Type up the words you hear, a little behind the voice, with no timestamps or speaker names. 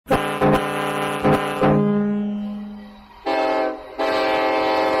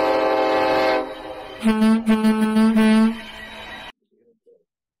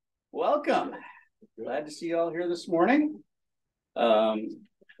Welcome. Glad to see you all here this morning.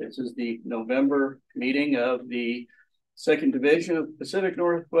 This is the November meeting of the Second Division of the Pacific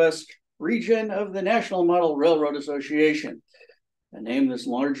Northwest region of the National Model Railroad Association, a name that's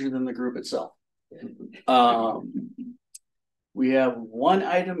larger than the group itself. We have one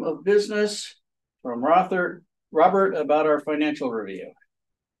item of business from Robert about our financial review.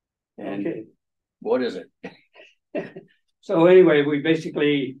 And okay, what is it? So anyway, we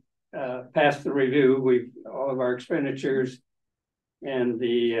basically passed the review. All of our expenditures and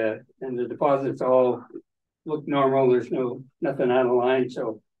the deposits all look normal. There's nothing out of line,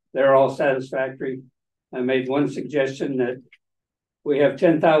 so they're all satisfactory. I made one suggestion that we have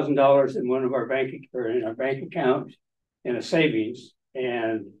 $10,000 in one of our bank account in a savings,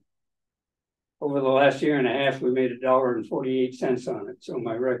 and over the last year and a half, we made $1.48 on it. So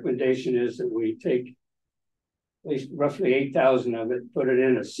my recommendation is that we take at least roughly 8,000 of it, put it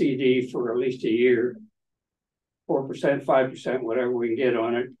in a CD for at least a year, 4%, 5%, whatever we can get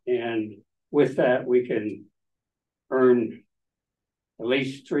on it. And with that, we can earn at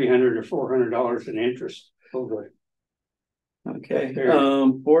least $300 or $400 in interest over it. Okay.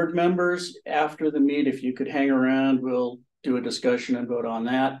 Board members, after the meet, if you could hang around, we'll do a discussion and vote on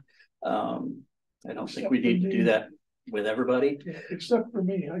that. I don't think we need to do that with everybody. Except for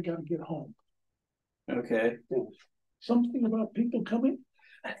me, I gotta get home. Okay. Something about people coming?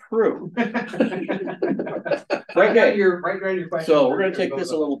 True. Right down your question. So we're going to take this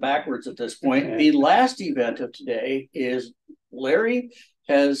a little backwards at this point. The last event of today is Larry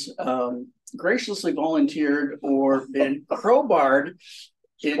has graciously volunteered or been crowbarred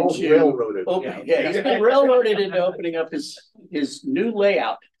into railroaded. he's been railroaded into opening up his new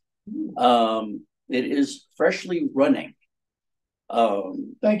layout. It is freshly running.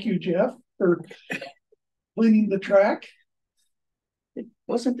 Thank you, Jeff, for cleaning the track. It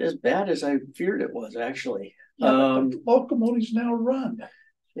wasn't as bad as I feared it was, actually. Yeah, the locomotives now run.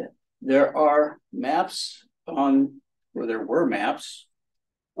 Yeah, there are maps on where there were maps.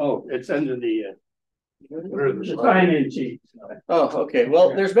 Oh, it's under the sign-in sheet. Oh, okay.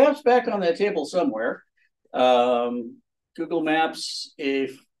 Well, there's maps back on that table somewhere. Google Maps,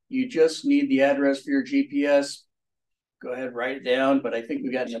 if you just need the address for your GPS, go ahead, write it down. But I think we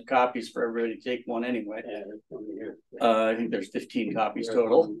got enough copies for everybody to take one anyway. I think there's 15 copies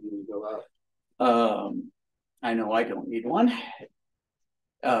total. I know I don't need one.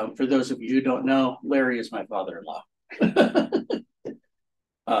 For those of you who don't know, Larry is my father-in-law.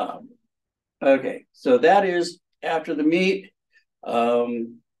 Okay, so that is after the meet.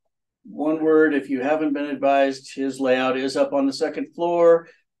 One word, if you haven't been advised, his layout is up on the second floor.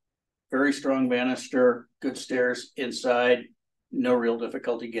 Very strong banister, good stairs inside, no real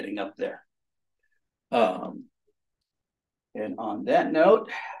difficulty getting up there. And on that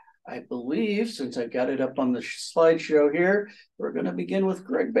note, I believe, since I've got it up on the slideshow here, we're going to begin with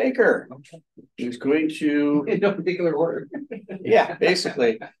Greg Baker. Who's going to... In no particular order. Yeah,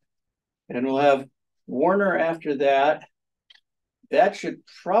 basically. And we'll have Warner after that. That should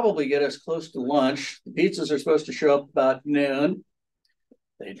probably get us close to lunch. The pizzas are supposed to show up about noon.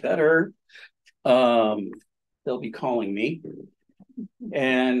 They better. They'll be calling me.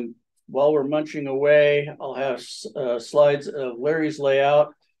 And while we're munching away, I'll have slides of Larry's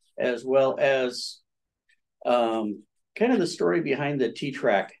layout, as well as kind of the story behind the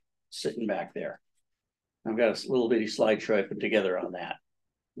T-track sitting back there. I've got a little bitty slideshow I put together on that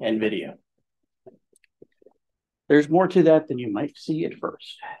and video. There's more to that than you might see at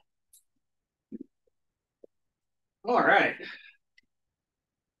first. All right.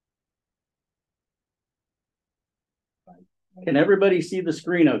 Can everybody see the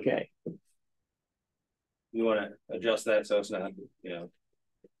screen okay? You want to adjust that so it's not,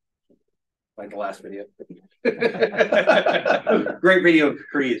 like the last video. Great video of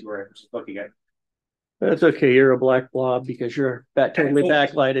trees we're just looking at. That's okay. You're a black blob because you're totally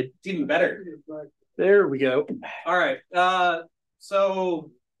backlighted. It's even better. There we go. All right.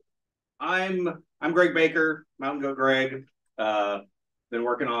 So I'm Greg Baker, Mountain Goat Greg. Been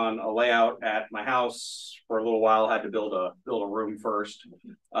working on a layout at my house for a little while. Had to build a room first.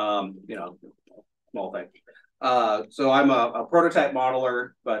 Small thing. So I'm a prototype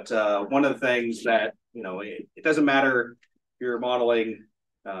modeler, but one of the things that it doesn't matter if you're modeling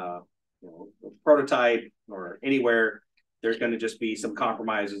prototype or anywhere, there's going to just be some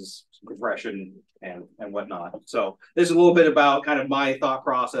compromises, some compression and whatnot. So this is a little bit about kind of my thought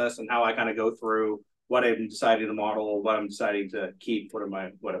process and how I kind of go through what I'm deciding to model, what I'm deciding to keep,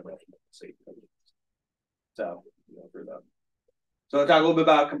 whatever. So go through that. So I'll talk a little bit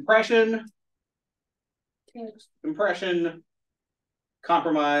about compression. impression,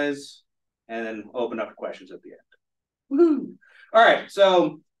 compromise, and then open up for questions at the end. Woo! All right,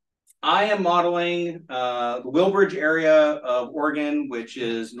 so I am modeling the Wilbridge area of Oregon, which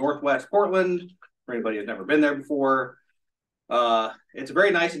is northwest Portland. For anybody who's never been there before, it's a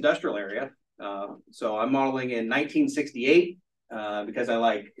very nice industrial area. So I'm modeling in 1968 because I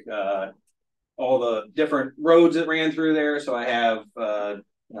like all the different roads that ran through there. So I have GN,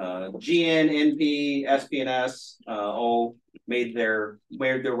 NP, SP&S all made their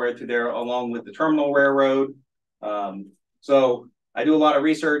way through there along with the terminal railroad. So I do a lot of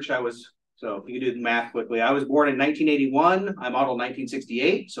research. So if you can do the math quickly, I was born in 1981. I modeled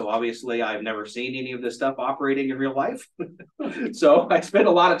 1968. So obviously I've never seen any of this stuff operating in real life. So I spent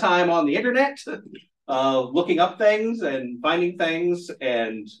a lot of time on the internet looking up things and finding things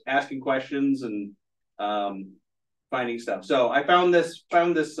and asking questions and finding stuff. So I found this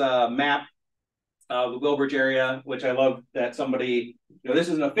map of the Wilbridge area, which I love that somebody, this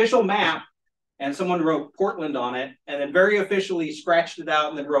is an official map. And someone wrote Portland on it, and then very officially scratched it out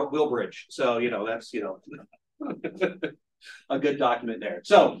and then wrote Wilbridge. So, that's, a good document there.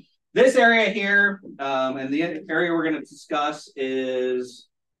 So this area here, and the area we're going to discuss is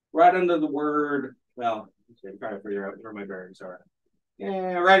right under the word, well, I'm trying to figure out where my bearings are.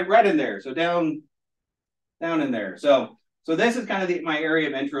 Yeah, right in there. So down in there. So this is kind of my area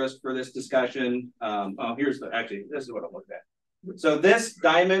of interest for this discussion. This is what I looked at. So this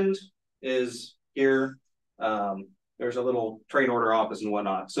diamond is here. There's a little train order office and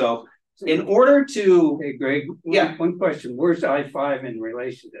whatnot. So in order to, hey Greg, one question. Where's I-5 in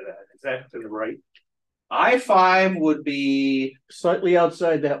relation to that? Is that to the right? I-5 would be slightly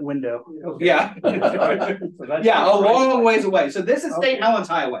outside that window. Okay. Yeah. So a long ways away. So this is St. Helens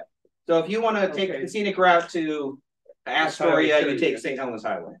Highway. So if you want to take the scenic route to Astoria, you take St. Helens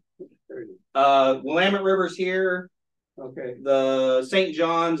Highway. Willamette River's here. Okay. The St.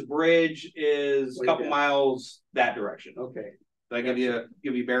 John's Bridge is a couple miles that direction. Okay. Did I give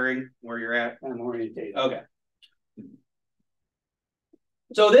you bearing where you're at? I'm orientated. Okay.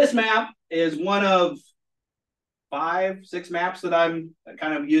 So this map is one of 5, 6 maps that I'm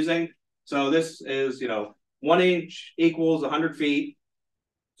kind of using. So this is, 1 inch equals 100 feet.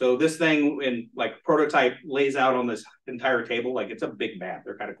 So this thing in like prototype lays out on this entire table. Like it's a big map.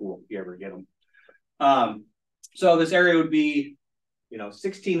 They're kind of cool if you ever get them. So this area would be,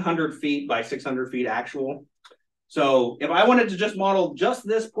 1,600 feet by 600 feet actual. So if I wanted to just model just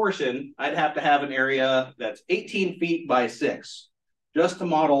this portion, I'd have to have an area that's 18 feet by 6 just to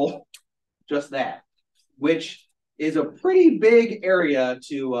model just that, which is a pretty big area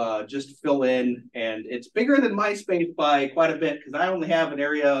to just fill in. And it's bigger than my space by quite a bit because I only have an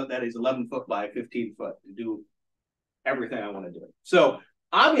area that is 11 foot by 15 foot to do everything I want to do. So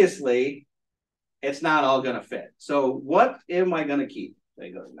obviously, it's not all going to fit. So what am I going to keep? There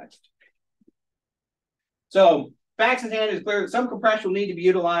you go next. So facts in hand is clear that some compression will need to be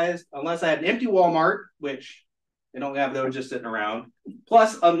utilized unless I have an empty Walmart, which they don't have those just sitting around,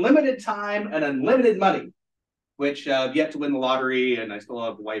 plus unlimited time and unlimited money, which I've yet to win the lottery and I still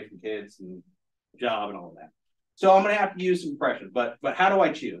have a wife and kids and a job and all of that. So I'm going to have to use some compression, but how do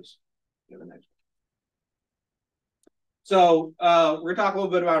I choose? Go to the next. So we're going to talk a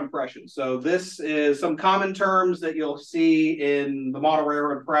little bit about impression. So this is some common terms that you'll see in the model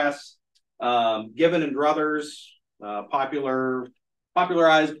railroad press. Given and Druthers,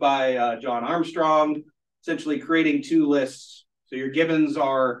 popularized by John Armstrong, essentially creating 2 lists. So your givens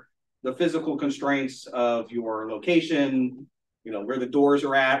are the physical constraints of your location, where the doors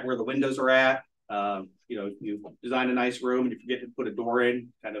are at, where the windows are at. You design a nice room and you forget to put a door in,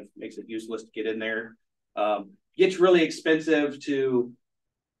 kind of makes it useless to get in there. Gets really expensive to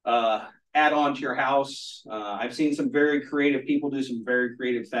add on to your house. I've seen some very creative people do some very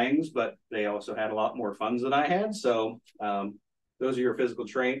creative things, but they also had a lot more funds than I had. So those are your physical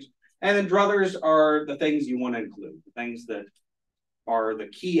traits. And then druthers are the things you want to include, the things that are the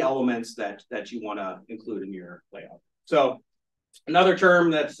key elements that you want to include in your layout. So another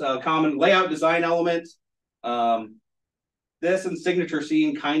term that's common, layout design elements. This and signature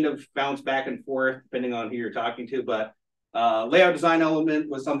scene kind of bounce back and forth depending on who you're talking to, but layout design element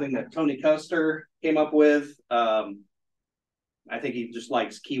was something that Tony Custer came up with. I think he just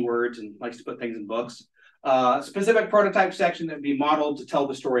likes keywords and likes to put things in books. Specific prototype section that would be modeled to tell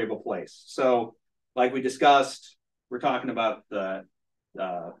the story of a place. So like we discussed, we're talking about the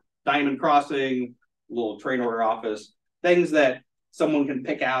diamond crossing, little train order office, things that someone can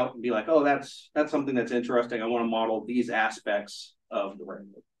pick out and be like, oh, that's something that's interesting. I want to model these aspects of the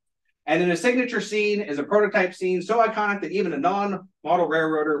railroad. And then a signature scene is a prototype scene so iconic that even a non-model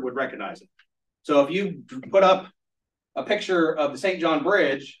railroader would recognize it. So if you put up a picture of the St. John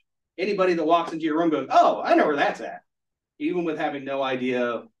Bridge, anybody that walks into your room goes, oh, I know where that's at, even with having no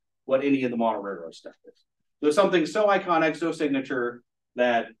idea what any of the model railroad stuff is. There's something so iconic, so signature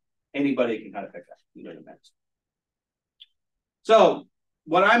that anybody can kind of pick up. So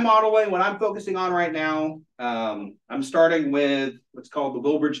what I'm modeling, what I'm focusing on right now, I'm starting with what's called the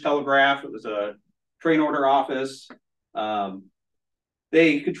Woolbridge Telegraph. It was a train order office.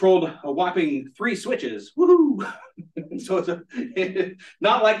 They controlled a whopping 3 switches. Woohoo! So it's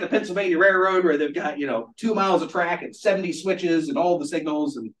not like the Pennsylvania Railroad where they've got 2 miles of track and 70 switches and all the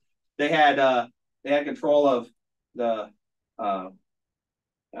signals. And they had control of the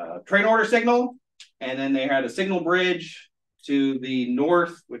train order signal, and then they had a signal bridge to the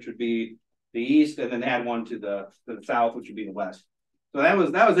north, which would be the east, and then they had one to the south, which would be the west. So that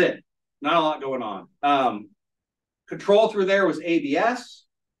was it. Not a lot going on. Control through there was ABS.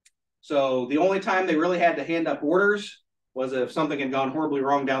 So the only time they really had to hand up orders was if something had gone horribly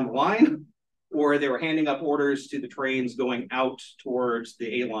wrong down the line, or they were handing up orders to the trains going out towards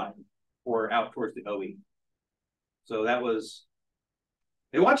the A line or out towards the OE. So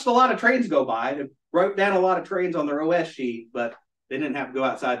they watched a lot of trains go by. They wrote down a lot of trains on their OS sheet, but they didn't have to go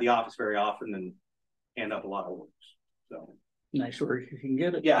outside the office very often and hand up a lot of orders. So nice work, you can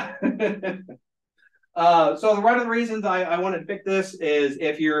get it. Yeah. So one of the reasons I wanted to pick this is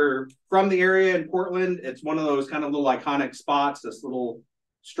if you're from the area in Portland, it's one of those kind of little iconic spots, this little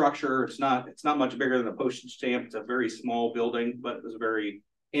structure. It's not much bigger than a postage stamp. It's a very small building, but it was a very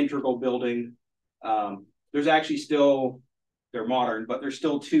integral building. There's actually still, they're modern, but there's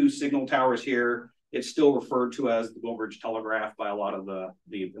still 2 signal towers here. It's still referred to as the Woolbridge Telegraph by a lot of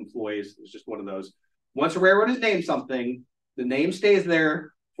the employees. It's just one of those. Once a railroad is named something, the name stays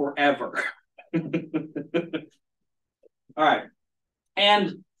there forever. All right.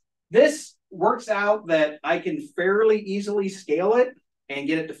 And this works out that I can fairly easily scale it and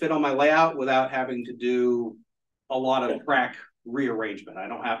get it to fit on my layout without having to do a lot of track rearrangement. I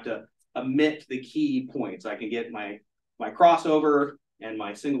don't have to omit the key points. I can get my crossover and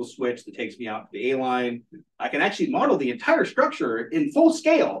my single switch that takes me out to the A line. I can actually model the entire structure in full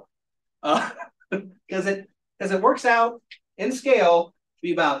scale because it works out in scale to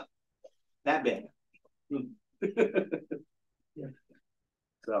be about that big.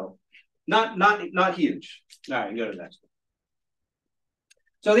 So not huge. All right, go to the next one.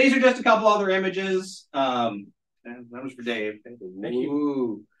 So these are just a couple other images. And that was for Dave.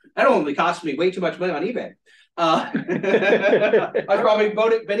 Ooh, that only cost me way too much money on eBay. I was probably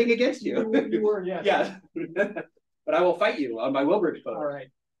betting against you. You were, yes. Yeah. But I will fight you on my Woolbridge photo. All right.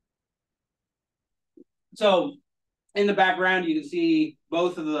 So in the background, you can see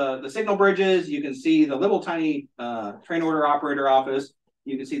both of the signal bridges. You can see the little tiny train order operator office.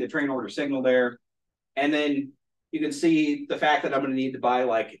 You can see the train order signal there. And then you can see the fact that I'm going to need to buy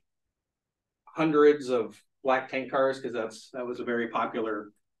like hundreds of black tank cars because that was a very popular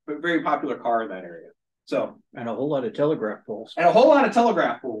car in that area. So and a whole lot of telegraph poles.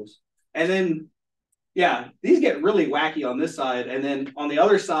 And then, yeah, these get really wacky on this side. And then on the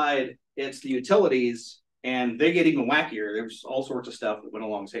other side, it's the utilities, and they get even wackier. There's all sorts of stuff that went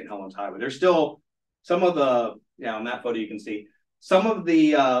along St. Helens Highway. There's still some of the, on that photo you can see, some of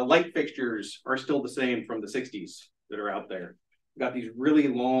the light fixtures are still the same from the 60s that are out there. We've got these really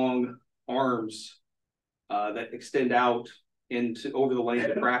long arms that extend out over the lane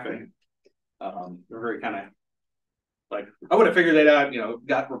of traffic. They're very kind of like, I would have figured that out,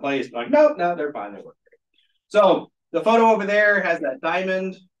 got replaced. Like, no, they're fine. They work great. So the photo over there has that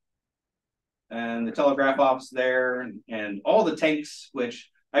diamond and the telegraph office there and all the tanks, which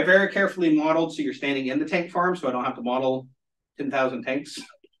I very carefully modeled so you're standing in the tank farm, so I don't have to model 10,000 tanks.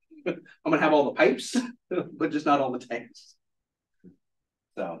 I'm going to have all the pipes, but just not all the tanks.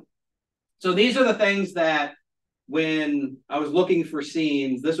 So these are the things that when I was looking for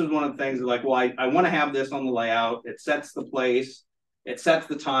scenes, this was one of the things that like, well, I want to have this on the layout. It sets the place. It sets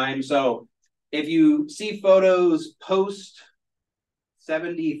the time. So if you see photos post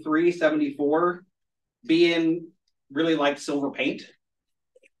 73, 74 being really like silver paint.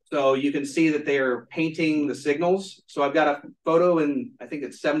 So you can see that they're painting the signals. So I've got a photo in, I think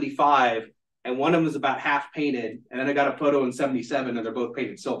it's 75, and one of them is about half painted. And then I got a photo in 77 and they're both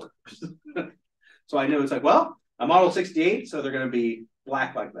painted silver. So I knew it's like, well, I'm model 68, so they're going to be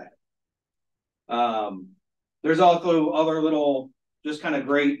black like that. There's also other little, just kind of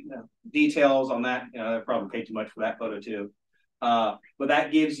great details on that. I probably paid too much for that photo too. But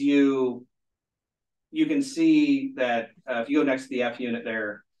that gives you can see that if you go next to the F unit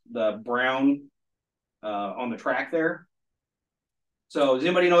there, the brown on the track there. So does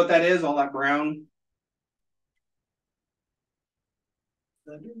anybody know what that is? All that brown?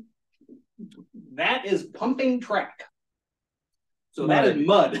 That is pumping track. So that is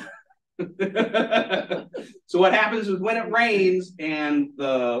mud. So what happens is when it rains and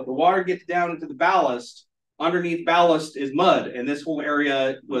the water gets down into the ballast, underneath ballast is mud, and this whole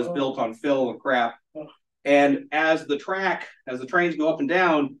area was built on fill and crap. And as the trains go up and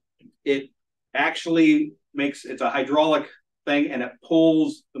down, it actually it's a hydraulic thing, and it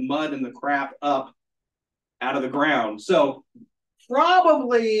pulls the mud and the crap up out of the ground. So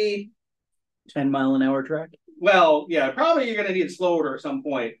probably 10-mile-an-hour track. Well, yeah, probably you're going to need it slowed at some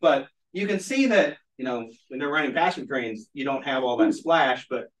point, but you can see that, when they're running passenger trains, you don't have all that splash,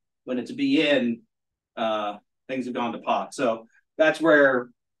 but when it's a BN, things have gone to pot. So that's where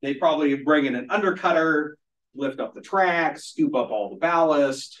they probably bring in an undercutter, lift up the track, scoop up all the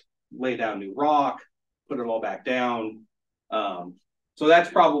ballast, lay down new rock, put it all back down. So that's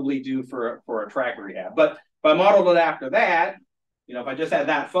probably due for a track rehab. But if I modeled it after that, if I just had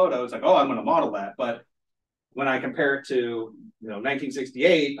that photo, it's like, oh, I'm going to model that. But when I compare it to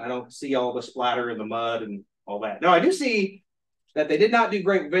 1968, I don't see all the splatter in the mud and all that. Now I do see that they did not do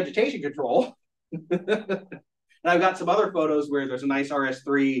great with vegetation control. And I've got some other photos where there's a nice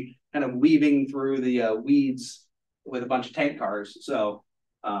RS3 kind of weaving through the weeds with a bunch of tank cars. So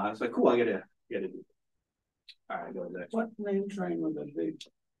it's like, cool, I get to do it. All right, go to the next. What main train was that big?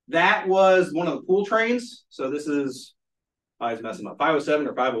 That was one of the pool trains. So this is, I was messing up, 507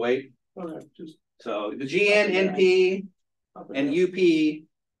 or 508. Okay, So the GN, NP, and UP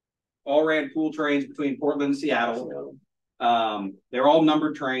all ran pool trains between Portland and Seattle. They're all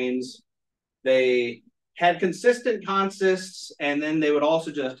numbered trains. They had consistent consists, and then they would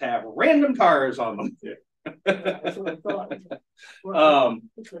also just have random cars on them. That's what I thought.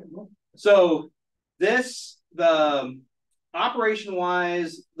 So the operation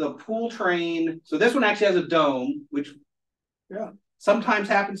wise, the pool train, so this one actually has a dome, which sometimes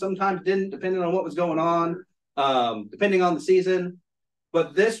happened, sometimes didn't, depending on what was going on, depending on the season.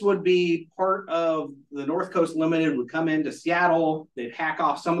 But this would be part of the North Coast Limited would come into Seattle. They'd hack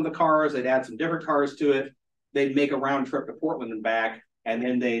off some of the cars. They'd add some different cars to it. They'd make a round trip to Portland and back. And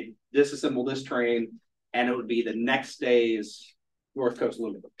then they'd disassemble this train. And it would be the next day's North Coast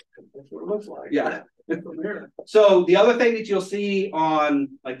Limited. That's what it looks like. Yeah. From here. So the other thing that you'll see on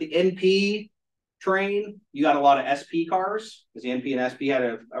like the NP train, you got a lot of SP cars because the NP and SP had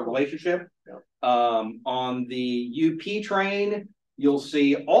a relationship. On the UP train, you'll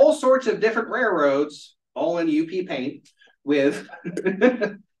see all sorts of different railroads, all in UP paint, with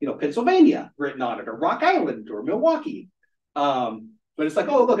Pennsylvania written on it, or Rock Island, or Milwaukee. But it's like,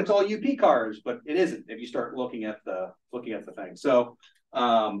 oh, look, it's all UP cars, but it isn't if you start looking at the thing. So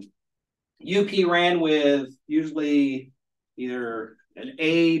UP ran with usually either an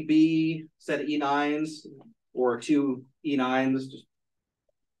A, B set of E9s or two E9s, just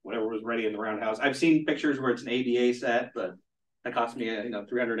whatever was ready in the roundhouse. I've seen pictures where it's an ABA set, but that cost me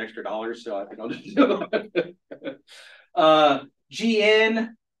 $300 extra, so I think I'll just do it. GN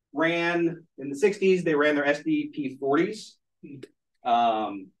ran in the 60s, they ran their SDP 40s.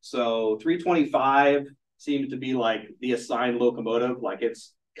 So 325 seems to be like the assigned locomotive, like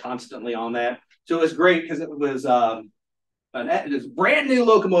it's constantly on that. So it was great because it was a brand new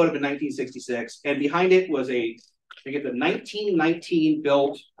locomotive in 1966, and behind it was the 1919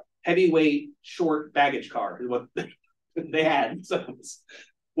 built heavyweight short baggage car is what they had. So it's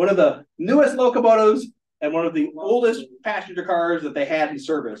one of the newest locomotives and one of the oldest passenger cars that they had in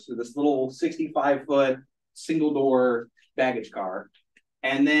service. So this little 65-foot single door baggage car,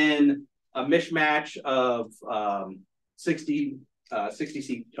 and then a mishmash of 60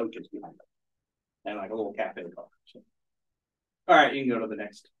 seat coaches behind it, and like a little cafe car. So. All right, you can go to the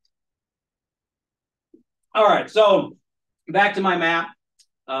next. All right, so back to my map.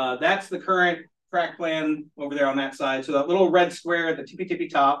 That's the current track plan over there on that side. So that little red square at the tippy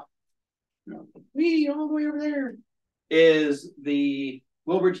top, all the way over there, is the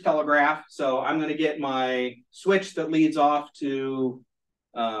Wilbridge Telegraph. So I'm going to get my switch that leads off to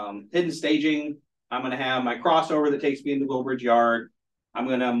hidden staging. I'm going to have my crossover that takes me into Wilbridge Yard. I'm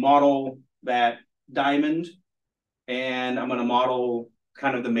going to model that diamond, and I'm going to model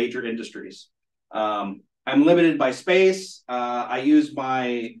kind of the major industries. I'm limited by space. I use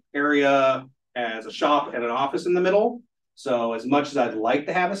my area as a shop and an office in the middle. So as much as I'd like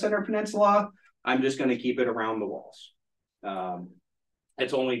to have a center peninsula, I'm just going to keep it around the walls.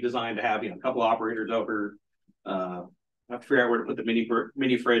 It's only designed to have a couple operators over. I have to figure out where to put the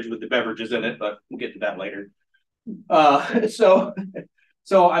mini fridge with the beverages in it, but we'll get to that later. So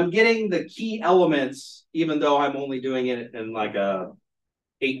So I'm getting the key elements, even though I'm only doing it in like a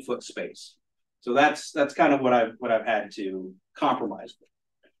 8-foot space. So that's kind of what I've had to compromise with.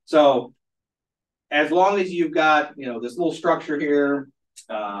 So as long as you've got, you know, this little structure here,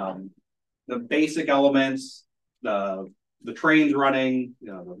 the basic elements, the trains running,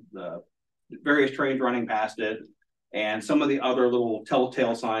 you know, the various trains running past it, and some of the other little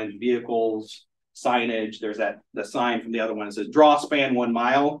telltale signs, vehicles, signage. There's the sign from the other one that says draw span 1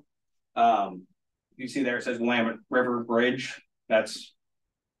 mile. You see there it says Willamette River Bridge. That's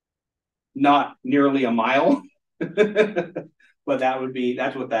not nearly a mile, but that's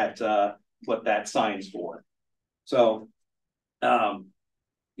what that sign's for. So,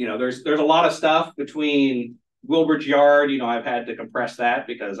 you know, there's a lot of stuff between Wilbridge Yard. You know, I've had to compress that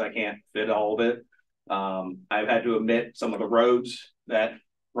because I can't fit all of it. I've had to omit some of the roads that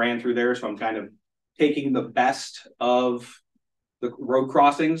ran through there, so I'm kind of taking the best of the road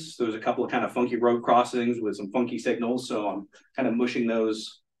crossings. There's a couple of kind of funky road crossings with some funky signals, so I'm kind of mushing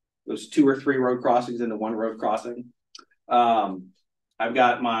those 2 or 3 road crossings into one road crossing. I've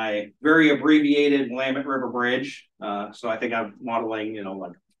got my very abbreviated Willamette River Bridge, so I think I'm modeling, you know,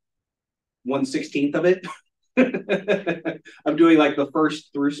 like 1/16 of it. I'm doing like the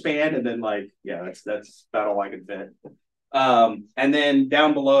first through span, and then like, yeah, that's about all I can fit. And then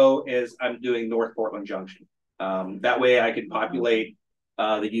down below is I'm doing North Portland Junction. That way I can populate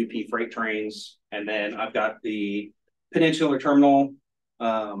the UP freight trains, and then I've got the Peninsular Terminal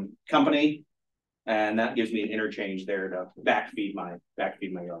company, and that gives me an interchange there to backfeed my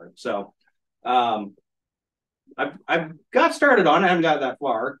yard. So I've got started on it. I haven't got that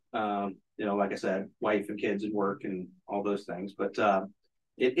far. You know, like I said, wife and kids and work and all those things, but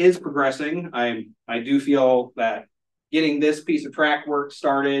it is progressing. I do feel that getting this piece of track work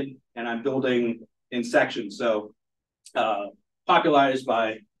started, and I'm building in sections. So popularized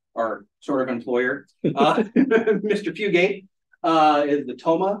by our sort of employer, Mr. Fugate, is the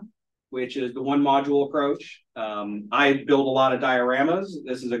TOMA, which is the 1 module approach. I build a lot of dioramas.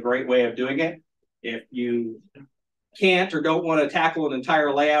 This is a great way of doing it. If you can't or don't want to tackle an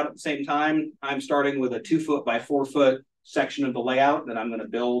entire layout at the same time, I'm starting with a 2-foot by 4-foot section of the layout that I'm going to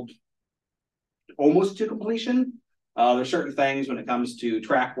build almost to completion. There's certain things when it comes to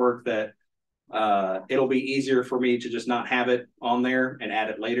track work that it'll be easier for me to just not have it on there and add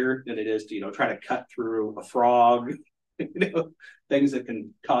it later than it is to, you know, try to cut through a frog, you know, things that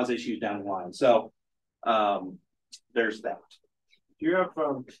can cause issues down the line. So there's that. Do you have,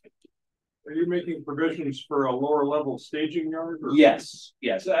 are you making provisions for a lower level staging yard? Or? Yes.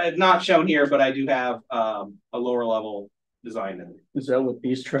 It's not shown here, but I do have a lower level design in it. Is that what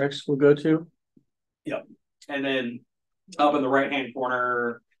these tracks will go to? Yep. And then up in the right-hand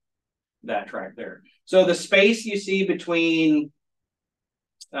corner, that track there. So the space you see between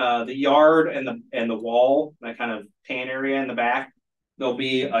the yard and the wall, that kind of tan area in the back, there'll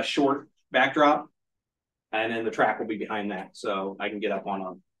be a short backdrop, and then the track will be behind that. So I can get up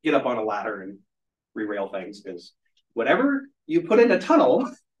on a ladder and re-rail things, because whatever you put in a tunnel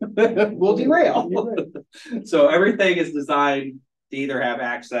will derail. So everything is designed to either have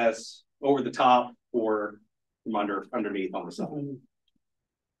access over the top or from underneath on the side.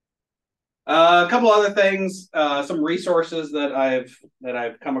 A couple other things, some resources that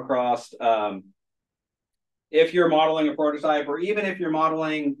I've come across. If you're modeling a prototype, or even if you're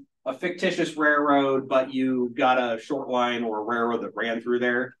modeling a fictitious railroad, but you got a short line or a railroad that ran through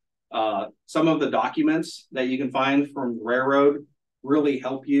there, some of the documents that you can find from the railroad really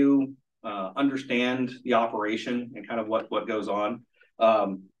help you understand the operation and kind of what goes on.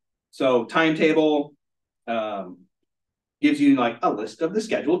 So timetable gives you like a list of the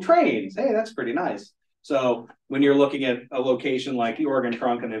scheduled trains. Hey, that's pretty nice. So when you're looking at a location like the Oregon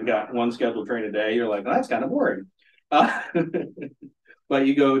Trunk and they've got 1 scheduled train a day, you're like, well, that's kind of boring. But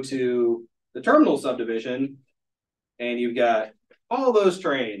you go to the terminal subdivision and you've got all those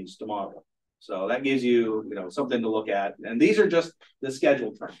trains to model. So that gives you, you know, something to look at. And these are just the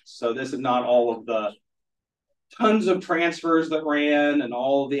scheduled trains. So this is not all of the tons of transfers that ran and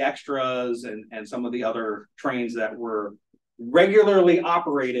all of the extras and some of the other trains that were regularly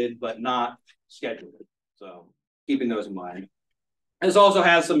operated but not scheduled. So keeping those in mind. This also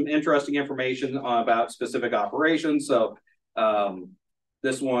has some interesting information about specific operations. So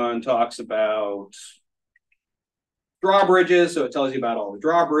this one talks about drawbridges. So it tells you about all the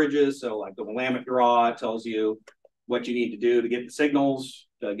drawbridges. So like the Willamette draw, it tells you what you need to do to get the signals,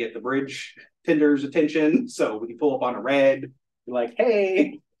 to get the bridge tender's attention. So when you pull up on a red, you're like,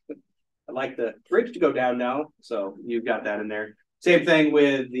 hey, I'd like the bridge to go down now. So you've got that in there. Same thing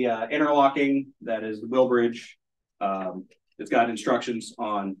with the interlocking, that is the wheel bridge. it's got instructions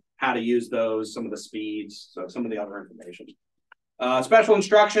on how to use those, some of the speeds, so some of the other information. Special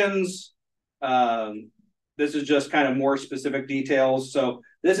instructions. This is just kind of more specific details. So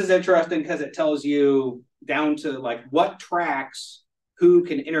this is interesting because it tells you down to like what tracks who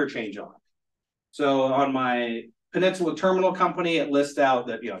can interchange on. So on my Peninsula Terminal Company, it lists out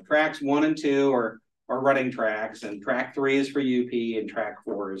that, you know, tracks 1 and 2 are running tracks, and track 3 is for UP, and track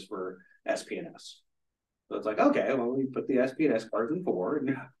 4 is for SP&S. So it's like, okay, well, we put the SP&S cars in 4,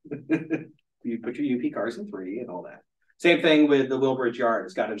 and you put your UP cars in 3, and all that. Same thing with the Wilbridge Yard.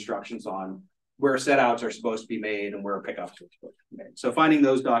 It's got instructions on where setouts are supposed to be made and where pickups are supposed to be made. So finding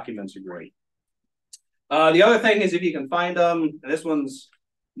those documents are great. The other thing is if you can find them, and this one's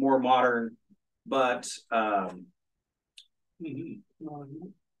more modern, but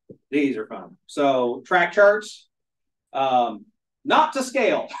these are fun. So track charts, not to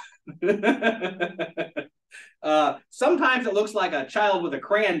scale. Sometimes it looks like a child with a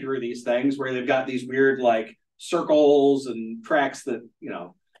crayon drew these things where they've got these weird like circles and tracks that, you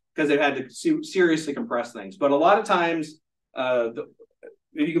know, because they've had to seriously compress things. But a lot of times, if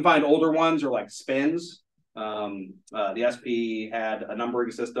you can find older ones or like spins, the SP had a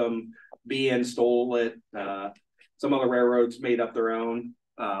numbering system, BN stole it, some other railroads made up their own,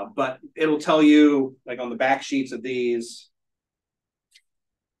 but it'll tell you, like on the back sheets of these,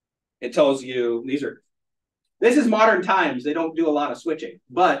 it tells you, this is modern times, they don't do a lot of switching,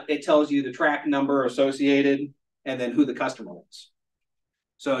 but it tells you the track number associated and then who the customer is.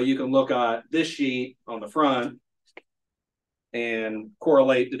 So you can look at this sheet on the front and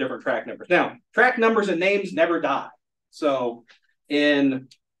correlate the different track numbers. Now, track numbers and names never die. So I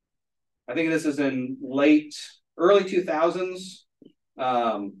think this is in early 2000s,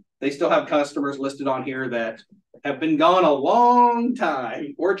 they still have customers listed on here that have been gone a long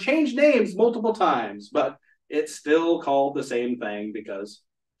time or changed names multiple times, but it's still called the same thing because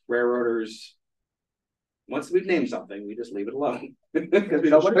railroaders, once we've named something, we just leave it alone. Because we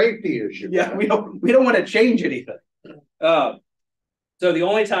don't want safety issue. Yeah, we don't want to change anything. So the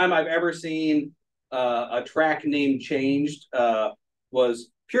only time I've ever seen a track name changed was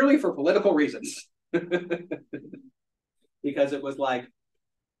purely for political reasons. Because it was like,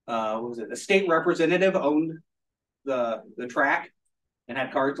 what was it? A state representative owned the track and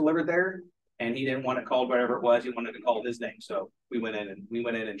had cars delivered there, and he didn't want it called whatever it was. He wanted to call it his name, so we went in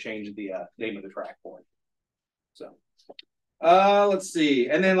and changed the name of the track for him. So, let's see.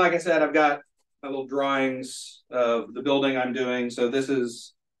 And then, like I said, I've got my little drawings of the building I'm doing. So this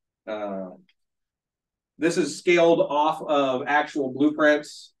is scaled off of actual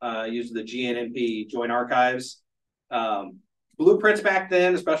blueprints, using the GNMP Joint Archives. Blueprints back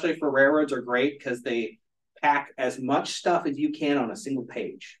then, especially for railroads, are great because they pack as much stuff as you can on a single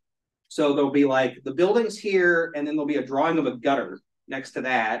page. So there'll be like the building's here, and then there'll be a drawing of a gutter next to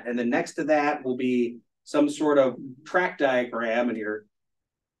that, and then next to that will be some sort of track diagram, and you're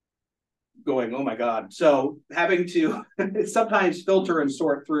going, oh my God. So having to sometimes filter and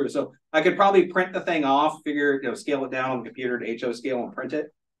sort through. So I could probably print the thing off, scale it down on the computer to HO scale and print it.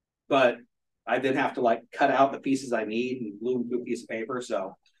 But I then have to like cut out the pieces I need and glue them to a piece of paper.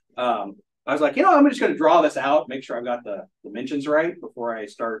 So I was like, I'm just going to draw this out, make sure I've got the dimensions right before I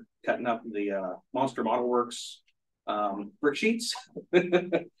start cutting up the Monster Model Works brick sheets.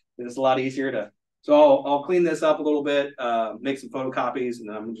 It's a lot easier to. So I'll clean this up a little bit, make some photocopies, and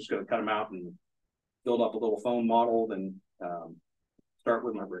then I'm just going to cut them out and build up a little foam model, then start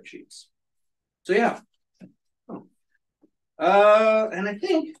with my brick sheets. So yeah. And I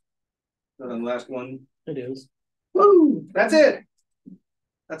think the last one. It is. Woo! That's it.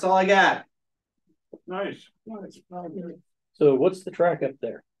 That's all I got. Nice. So what's the track up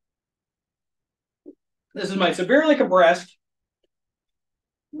there? This is my severely compressed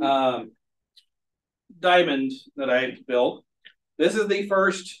diamond that I built. This is the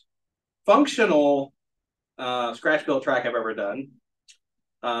first functional scratch built track I've ever done.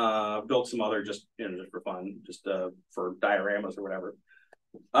 Built some other just for fun, just for dioramas or whatever.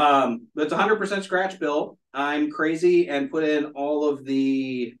 It's 100% scratch built. I'm crazy and put in all of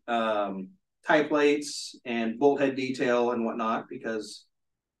the tie plates and bolt head detail and whatnot because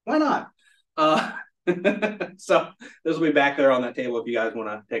why not? So this will be back there on that table if you guys want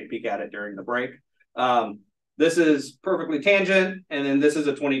to take a peek at it during the break. This is perfectly tangent, and then this is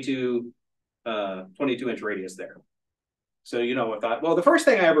a 22 inch radius there. So I thought, well, the first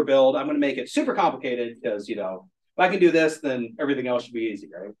thing I ever build, I'm going to make it super complicated because if I can do this, then everything else should be easy,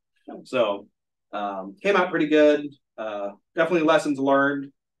 right? So came out pretty good. Definitely lessons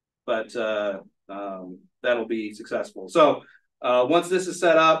learned, but that'll be successful. So once this is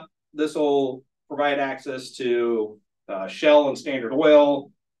set up, this will provide access to Shell and Standard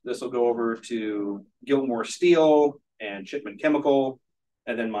Oil. This will go over to Gilmore Steel and Shipman Chemical.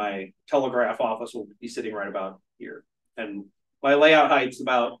 And then my telegraph office will be sitting right about here. And my layout height's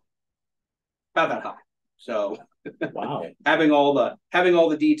about that high. So Wow. having all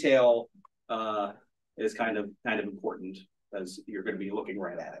the detail is kind of important, as you're going to be looking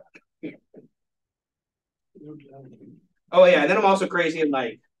right at it. Oh yeah, and then I'm also crazy and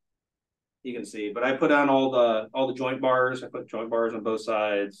like you can see, but I put on all the joint bars. I put joint bars on both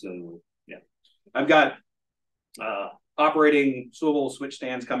sides, and yeah, I've got operating swivel switch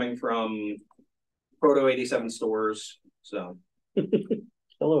stands coming from Proto 87 stores. So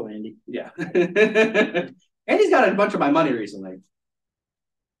Hello, Andy. yeah. Andy's got a bunch of my money recently.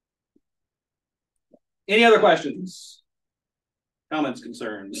 Any other questions? Comments,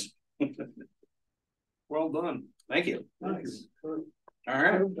 concerns? Well done. Thank you. Nice. All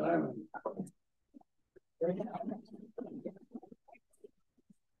right.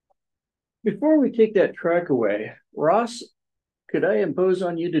 Before we take that track away, Ross, could I impose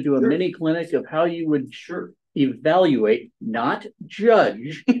on you to do a mini clinic of how you would evaluate, not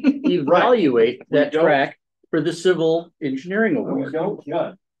judge, evaluate that track for the civil engineering award? We don't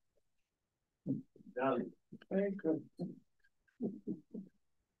judge.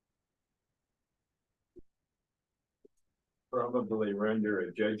 Probably render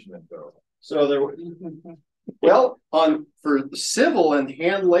a judgment though. So for civil and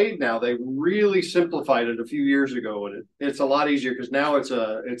hand laid now, they really simplified it a few years ago, and it's a lot easier because now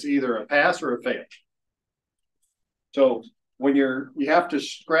it's either a pass or a fail. So when you have to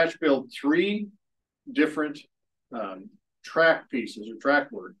scratch build 3 different track pieces or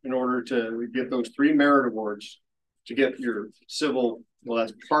track work in order to get those 3 merit awards to get your civil. Well,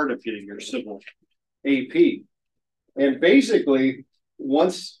 that's part of getting your civil AP. And basically,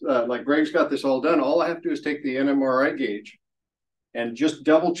 once like Greg's got this all done, all I have to do is take the NMRA gauge and just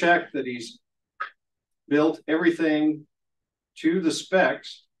double check that he's built everything to the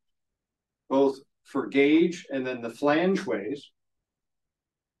specs, both for gauge and then the flange ways.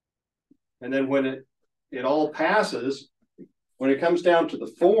 And then when it all passes, when it comes down to the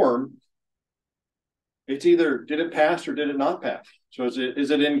form, it's either did it pass or did it not pass. So is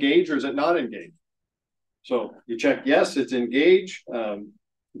it engaged or is it not engaged? So you check, yes, it's engaged.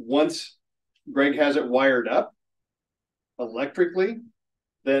 Once Greg has it wired up electrically,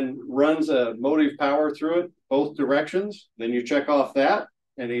 then runs a motive power through it, both directions. Then you check off that,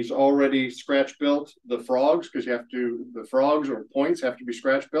 and he's already scratch built the frogs, because the frogs or points have to be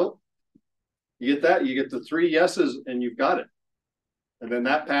scratch built. You get that, you get the 3 yeses, and you've got it. And then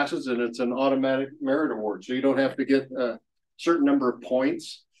that passes, and it's an automatic merit award. So you don't have to get a certain number of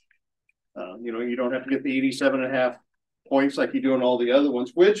points. You don't have to get the 87.5 points like you do in all the other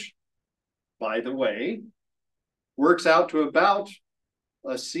ones, which, by the way, works out to about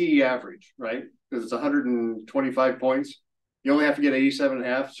a C average, right? Because it's 125 points. You only have to get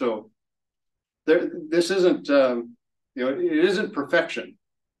 87.5. So this isn't, it isn't perfection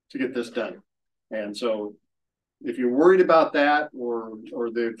to get this done. And so if you're worried about that or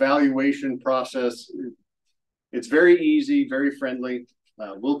the evaluation process, it's very easy, very friendly.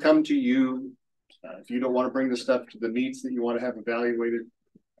 We'll come to you if you don't want to bring the stuff to the meets that you want to have evaluated.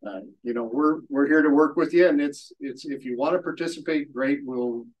 We're here to work with you, and it's if you want to participate, great.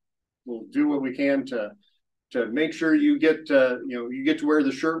 We'll do what we can to make sure you get you get to wear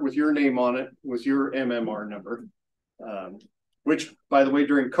the shirt with your name on it with your MMR number. Which, by the way,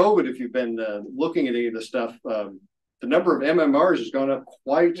 during COVID, if you've been looking at any of the stuff, the number of MMRs has gone up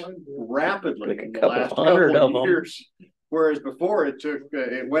quite rapidly like in the last couple of years. Whereas before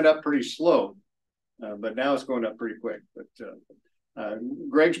it went up pretty slow, but now it's going up pretty quick. But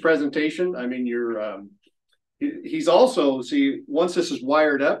Greg's presentation, I mean, he's also, see, once this is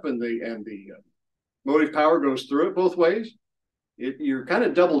wired up and the motive power goes through it both ways, you're kind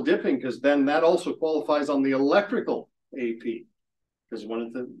of double dipping, because then that also qualifies on the electrical AP, because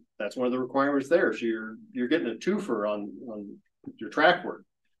that's one of the requirements there. So you're getting a twofer on your track work.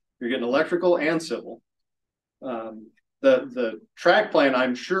 You're getting electrical and civil. The track plan,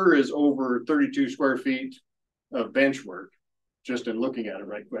 I'm sure, is over 32 square feet of bench work, just in looking at it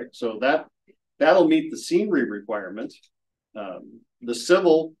right quick. So that'll meet the scenery requirements. The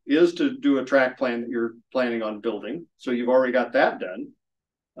civil is to do a track plan that you're planning on building. So you've already got that done.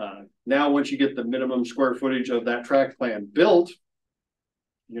 Now, once you get the minimum square footage of that track plan built,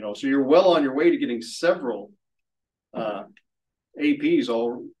 so you're well on your way to getting several APs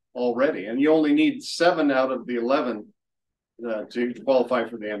already. And you only need 7 out of the 11 to qualify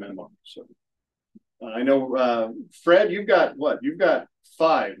for the MMR. So I know, Fred, you've got what? You've got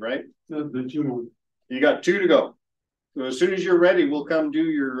 5, right? The 2 more. You got 2 to go. So as soon as you're ready, we'll come do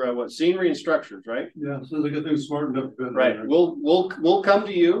your scenery and structures, right? Yeah, so they get things smartened up. Right. We'll come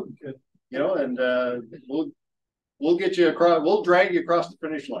to you, you know, and we'll get you across. We'll drag you across the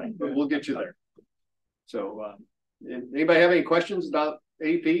finish line, but we'll get you there. So, anybody have any questions about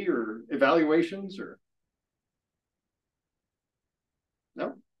AP or evaluations or?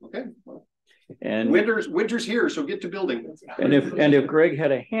 No. Okay. Well, And winter's here, so get to building. and if Greg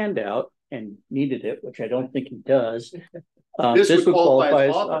had a handout and needed it, which I don't think he does, This would qualify as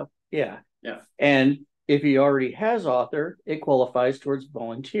as author. yeah. Yeah. And if he already has author, it qualifies towards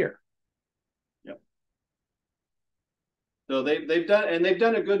volunteer. So they've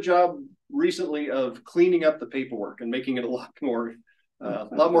done a good job recently of cleaning up the paperwork and making it a lot more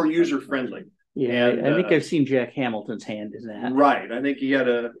user friendly. Yeah, And, I think I've seen Jack Hamilton's hand in that. Right. I think he had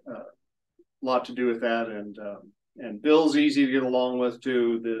a lot to do with that, and Bill's easy to get along with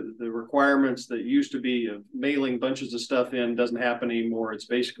too. The requirements that used to be of mailing bunches of stuff in doesn't happen anymore. It's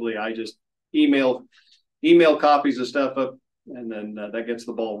basically I just email copies of stuff up, and then that gets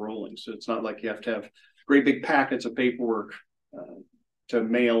the ball rolling. So it's not like you have to have great big packets of paperwork to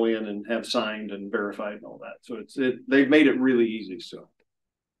mail in and have signed and verified and all that. So they've made it really easy. So,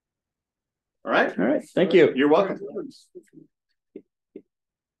 all right. All right. Thank you. You're welcome.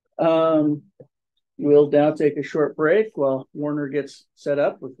 We'll now take a short break while Warner gets set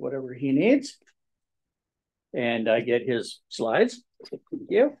up with whatever he needs. And I get his slides. Thank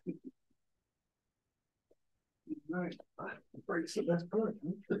you. Right. Breaks the best part.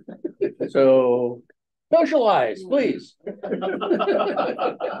 So socialize, please. Alrighty.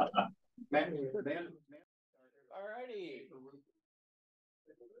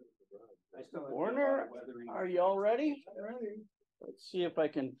 Warner, are y'all ready? Let's see if I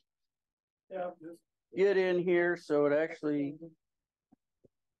can get in here so it actually.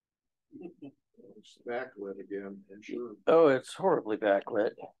 It's backlit again, I'm sure. Oh, it's horribly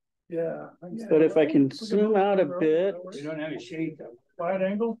backlit. Yeah. But if I can zoom out a bit. We don't have a shade though. Wide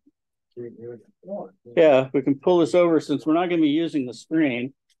angle? Yeah, we can pull this over since we're not going to be using the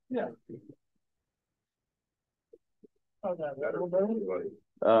screen. Yeah.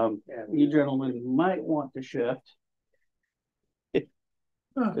 You gentlemen might want to shift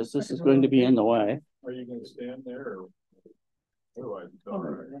because this is going to be in the way. Are you going to stand there or?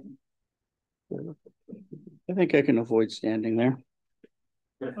 I think I can avoid standing there.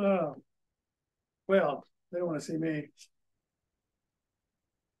 Well, they don't want to see me.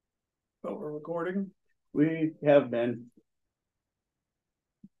 But we're recording. We have been.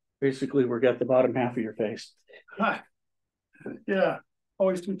 Basically, we're got the bottom half of your face. Hi. Yeah,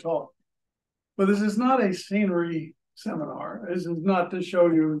 always too tall. But this is not a scenery seminar. This is not to show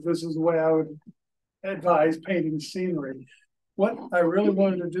you this is the way I would advise painting scenery. What I really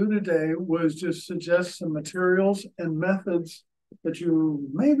wanted to do today was just suggest some materials and methods that you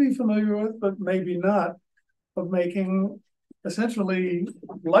may be familiar with, but maybe not, of making essentially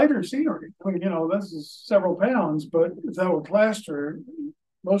lighter scenery. I mean, you know, this is several pounds, but if that were plaster,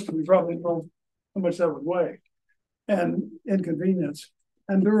 most of you probably know how much that would weigh. And inconvenience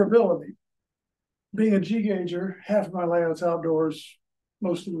and durability. Being a G-gauger, half of my layout's outdoors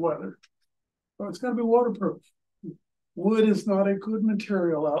most of the weather. So it's got to be waterproof. Wood is not a good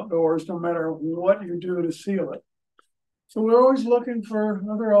material outdoors, no matter what you do to seal it. So we're always looking for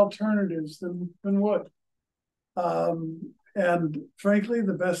other alternatives than wood. And frankly,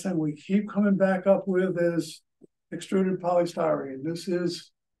 the best thing we keep coming back up with is extruded polystyrene. This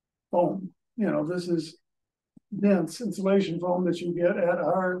is foam. You know, this is dense insulation foam that you get at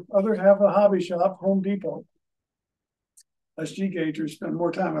our other half of the hobby shop, Home Depot. Us G-gaugers spend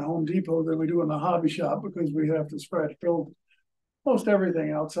more time at Home Depot than we do in the hobby shop because we have to scratch build most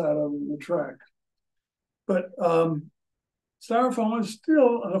everything outside of the track. But styrofoam is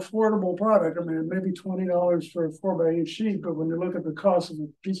still an affordable product. I mean, maybe $20 for a 4x8 sheet, but when you look at the cost of a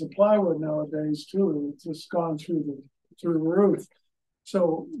piece of plywood nowadays, too, it's just gone through the roof.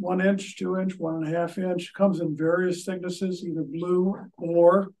 So 1 inch, 2 inch, 1.5 inch comes in various thicknesses, either blue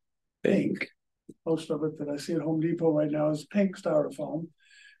or pink. Most of it that I see at Home Depot right now is pink styrofoam.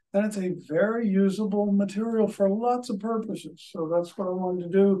 And it's a very usable material for lots of purposes. So that's what I wanted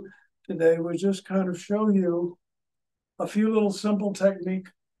to do today, was just kind of show you a few little simple technique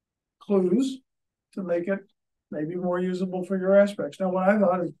clues to make it maybe more usable for your aspects. Now, what I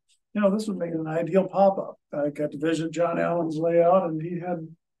thought is, you know, this would make it an ideal pop-up. I got to visit John Allen's layout, and he had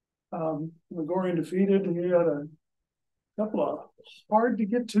Ligorian defeated, and he had a couple of hard to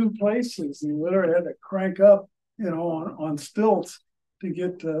get to places. He literally had to crank up, you know, on stilts to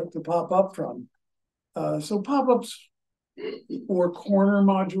get to pop up from. So pop-ups or corner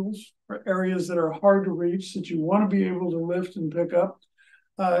modules for areas that are hard to reach that you want to be able to lift and pick up.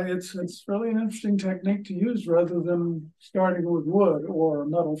 It's really an interesting technique to use rather than starting with wood or a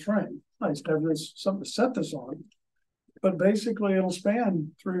metal frame. Nice to have this, something to set this on, but basically it'll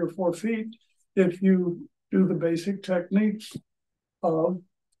span 3 or 4 feet if you do the basic techniques of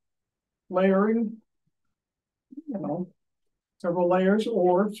layering, you know, several layers,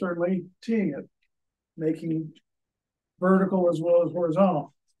 or certainly teeing it, making vertical as well as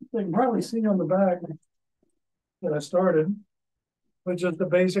horizontal. You can probably see on the back that I started with just the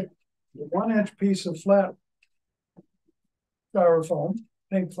basic 1-inch piece of flat styrofoam,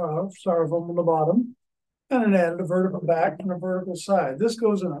 pink styrofoam on the bottom, and it added a vertical back and a vertical side. This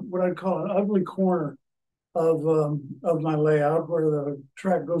goes in what I'd call an ugly corner of my layout, where the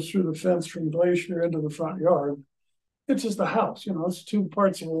track goes through the fence from Glacier into the front yard. It's just a house, you know, it's 2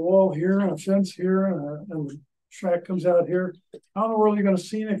 parts of a wall here and a fence here, and the track comes out here. How in the world are you going to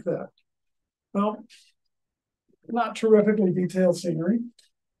scenic that? Well, not terrifically detailed scenery,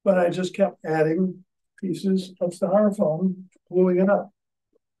 but I just kept adding pieces of styrofoam, gluing it up.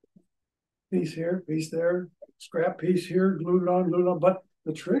 Piece here, piece there, scrap piece here, glued on. But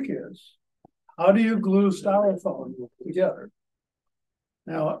the trick is, how do you glue styrofoam together?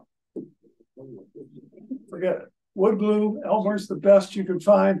 Now, forget it. Wood glue, Elmer's the best you can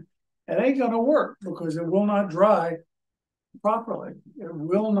find. It ain't gonna work because it will not dry properly. It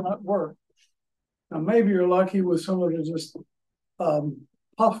will not work. Now, maybe you're lucky with some of the just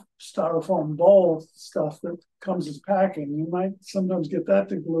puff styrofoam ball stuff that comes as packing. You might sometimes get that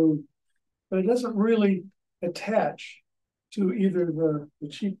to glue, but it doesn't really attach to either the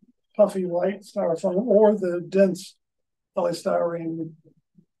cheap puffy white styrofoam or the dense polystyrene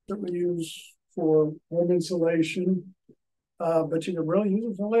that we use for home insulation. But you can really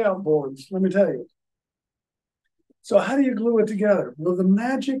use it for layout boards, let me tell you. So how do you glue it together? Well, the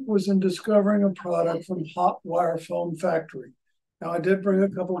magic was in discovering a product from Hot Wire Foam Factory. Now, I did bring a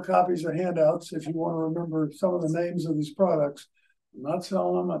couple of copies of handouts if you want to remember some of the names of these products. I'm not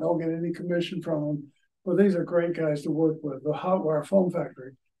selling them. I don't get any commission from them. But these are great guys to work with, the Hot Wire Foam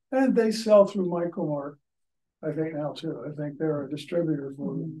Factory. And they sell through Micromart, I think now too. I think they're a distributor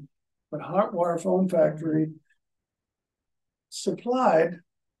for them. But Hot Wire Foam Factory supplied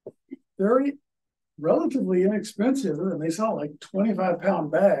very relatively inexpensive, and they sell like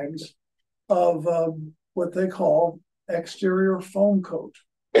 25-pound bags of what they call exterior foam coat.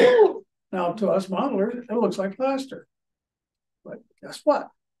 Now, to us modelers, it looks like plaster. But guess what?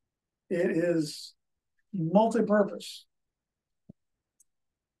 It is multi-purpose.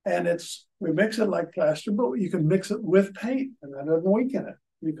 And we mix it like plaster, but you can mix it with paint, and that doesn't weaken it.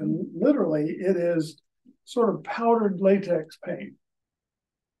 You can literally, it is sort of powdered latex paint.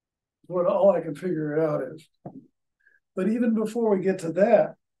 What all I can figure it out is. But even before we get to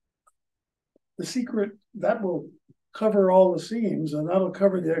that, the secret that will cover all the seams, and that'll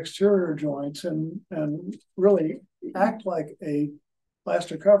cover the exterior joints and really act like a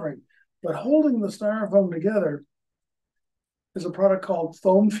plaster covering. But holding the styrofoam together is a product called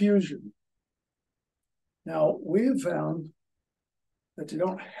Foam Fusion. Now, we have found that you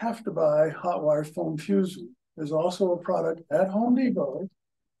don't have to buy Hot Wire Foam Fusion. There's also a product at Home Depot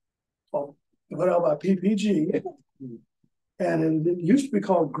put out by PPG, and it used to be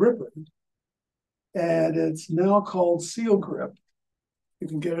called Gripper, and it's now called Seal Grip. You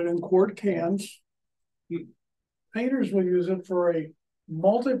can get it in quart cans. Painters will use it for a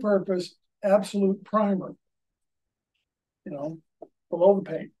multi-purpose absolute primer, you know, below the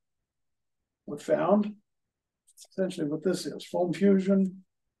paint. What found, essentially what this is, Foam Fusion,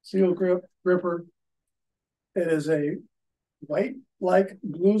 Seal Grip, Gripper. It is a white-like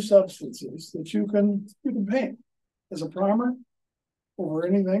glue substances that you can paint as a primer over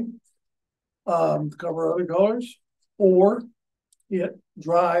anything, cover other colors, or it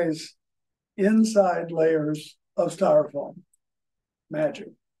dries inside layers of styrofoam. Magic.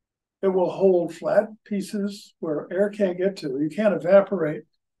 It will hold flat pieces where air can't get to. You can't evaporate,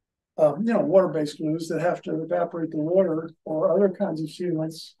 water-based glues that have to evaporate the water, or other kinds of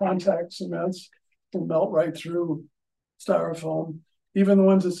sealants, contact cements will melt right through styrofoam. Even the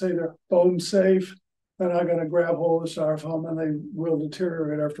ones that say they're foam safe, they're not going to grab hold of styrofoam, and they will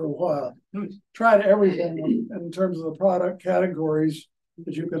deteriorate after a while. Tried everything in terms of the product categories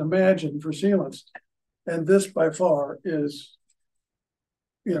that you can imagine for sealants. And this by far is,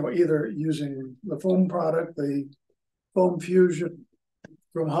 either using the foam product, the Foam Fusion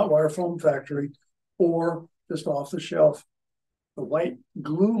from Hot Wire Foam Factory, or just off the shelf, the white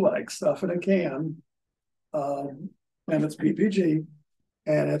glue-like stuff in a can. And it's PPG,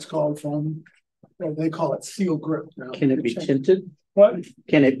 and it's called Foam They call it seal grip now. Can it be tinted? What?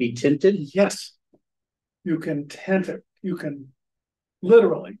 Can it be tinted? Yes. You can tint it. You can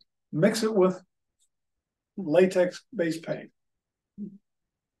literally mix it with latex based paint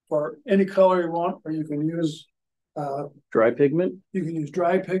for any color you want, or you can use Dry pigment? you can use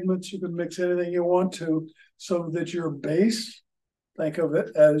dry pigments, you can mix anything you want to, so that your base, think of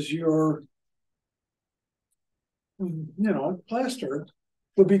it as your, plaster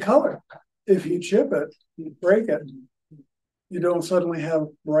would be colored. If you chip it, you break it, you don't suddenly have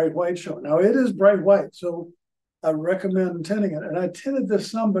bright white showing. Now it is bright white, so I recommend tinting it. And I tinted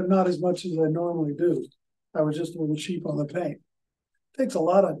this some, but not as much as I normally do. I was just a little cheap on the paint. It takes a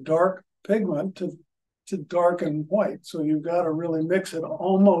lot of dark pigment to darken white. So you've got to really mix it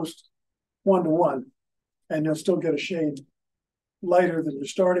almost 1-to-1, and you'll still get a shade lighter than you're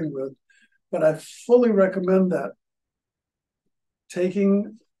starting with. But I fully recommend that.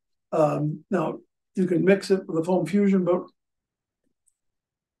 Taking, now you can mix it with a foam fusion,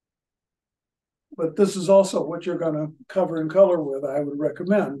 but this is also what you're going to cover in color with. I would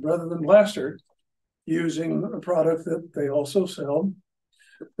recommend, rather than plaster, using a product that they also sell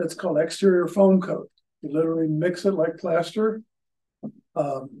that's called exterior foam coat. You literally mix it like plaster,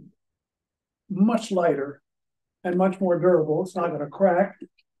 much lighter and much more durable. It's not going to crack,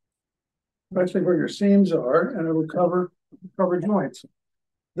 especially where your seams are, and it will cover joints.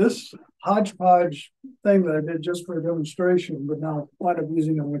 This hodgepodge thing that I did just for a demonstration, but now wind up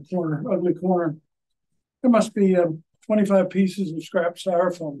using it in the corner, ugly corner. There must be 25 pieces of scrap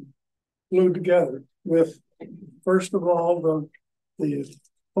styrofoam glued together with, first of all, the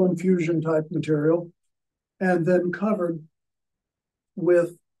foam fusion type material, and then covered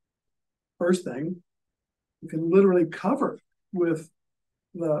with, first thing, you can literally cover with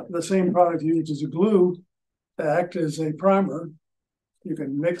the same product used as a glue to act as a primer. You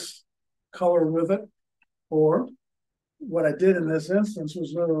can mix color with it, or what I did in this instance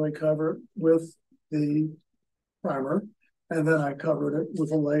was literally cover it with the primer, and then I covered it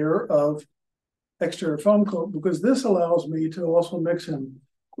with a layer of exterior foam coat, because this allows me to also mix in.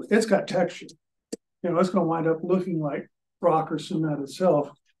 It's got texture. It's going to wind up looking like rock or cement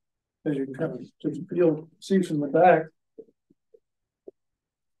itself, as you can kind of just see from the back.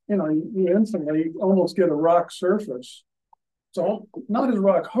 You instantly almost get a rock surface. So not as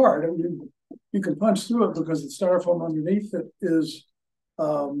rock hard. I mean, you can punch through it because the styrofoam underneath it is,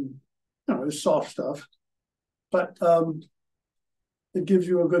 it's soft stuff, but it gives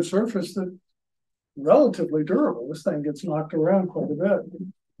you a good surface that's relatively durable. This thing gets knocked around quite a bit.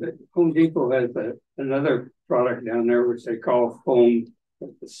 Home Depot has another product down there which they call foam,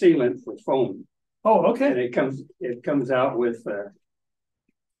 the sealant for foam. Oh, okay. And it comes out with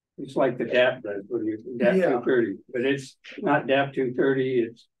it's like the DAP does when you DAP 230, but it's not DAP 230.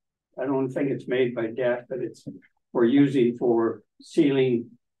 I don't think it's made by DAP, but we're using for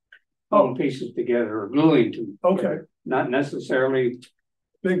sealing foam pieces together or gluing to. Okay. Not necessarily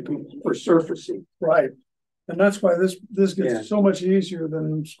big for surfacing. Right. And that's why this gets so much easier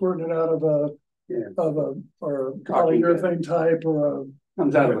than squirting it out of a polyurethane type or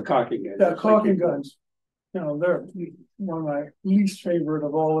comes out of a caulking gun. Yeah, caulking guns. They're one of my least favorite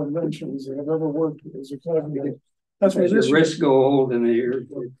of all inventions that I've ever worked with is a caulking gun. That's why the wrists go old and they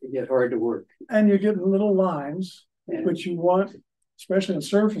get hard to work. And you're getting little lines, which you want, especially in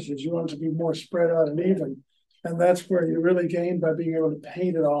surfaces, you want it to be more spread out and even. And that's where you really gain by being able to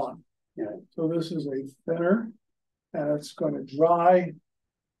paint it on. Yeah. So this is a thinner, and it's going to dry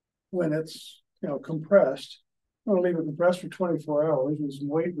when it's compressed. I'm going to leave it compressed for 24 hours with some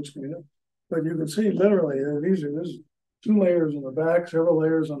weight between it. But you can see literally there's 2 layers on the back, several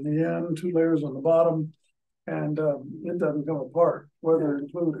layers on the end, 2 layers on the bottom, and it doesn't come apart, weather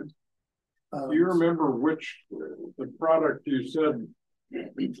included. Do you remember which the product you said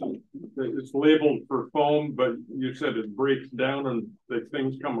it's labeled for foam, but you said it breaks down and the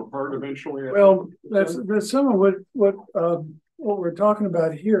things come apart eventually? Well, that's some of what we're talking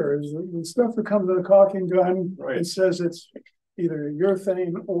about here is the stuff that comes in a caulking gun. Right. It says it's either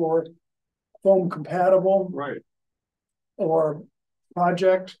urethane or foam compatible, right, or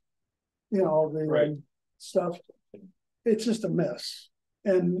project. The stuff. It's just a mess,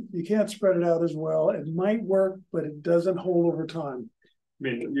 and you can't spread it out as well. It might work, but it doesn't hold over time. I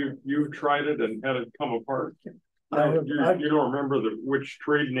mean, you've tried it and had it come apart. You don't remember which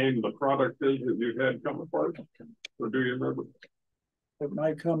trade name the product is that you've had come apart, or do you remember? It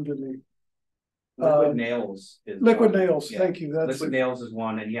might come to me. Liquid nails is liquid one. nails. Yeah. Thank you. Liquid nails is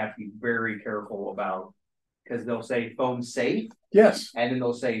one, and you have to be very careful about, because they'll say foam safe. Yes. And then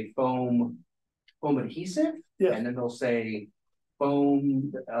they'll say foam adhesive. Yeah. And then they'll say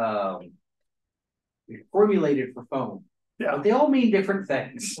foam formulated for foam. Yeah. But they all mean different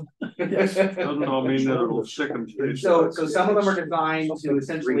things. Yes. Doesn't all mean that it'll stick and stay. So some of them are designed to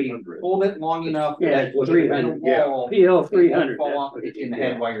essentially hold it long enough. Yeah, that 300, the wall PL 300. fall off and hit you in the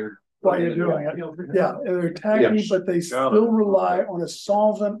head while you're. While you're doing it. Yeah, and they're tacky, Yes. but they still rely on a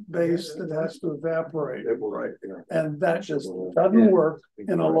solvent base that has to evaporate. And that just doesn't work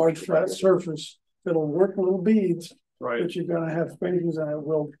in a large flat surface. It'll work little beads, Right. but you're gonna have spaces and it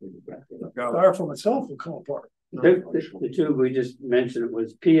will, Got it. styrofoam itself will come apart. The tube we just mentioned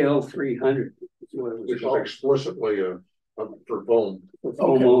was PL 300. It's all explicitly for foam, For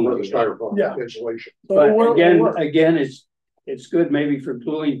foam Okay. for only. the styrofoam Yeah. insulation. So But it will work. again, it's good maybe for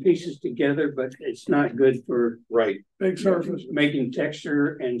gluing pieces together, but it's not good for Right. Big surface, making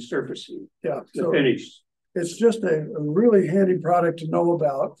texture and surfacing yeah, the so finish. it's just a really handy product to know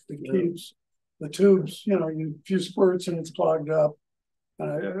about. It keeps the tubes, you know, you few squirts and it's clogged up.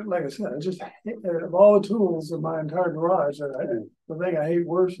 Like I said, I just, of all the tools in my entire garage, the thing I hate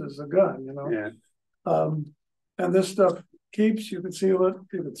worse is a gun, you know? Yeah. And this stuff keeps, you can seal it,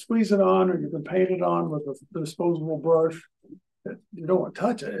 you can squeeze it on, or you can paint it on with a disposable brush. You don't want to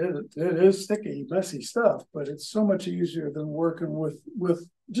touch it. It is sticky, messy stuff, but it's so much easier than working with,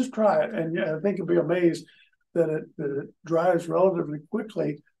 just try it. And I think you'll be amazed that it dries relatively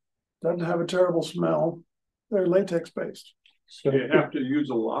quickly, doesn't have a terrible smell. They're latex based. So you have to use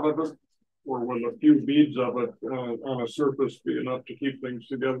a lot of it, or will a few beads of it on a surface be enough to keep things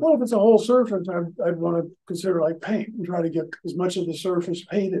together? Well, if it's a whole surface, I'd want to consider like paint and try to get as much of the surface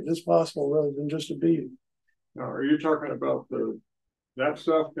painted as possible rather than just a bead. Now, are you talking about that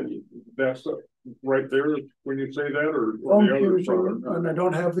stuff and that stuff right there when you say that, or Foam the other fusion, product? and I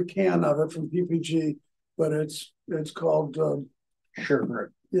don't have the can of it from PPG, but it's called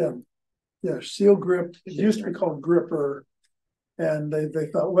Sure. yeah, Seal Grip. It used to be called Gripper, and they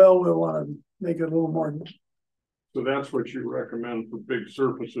thought, well, we'll want to make it a little more. So that's what you recommend for big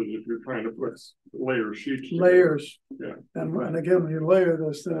surfaces if you're trying to put layer sheets together. Layers. Yeah. And again, when you layer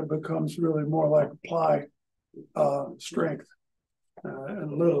this, then it becomes really more like ply strength.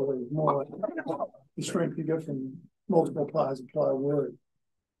 And literally more like the strength you get from multiple plies of plywood.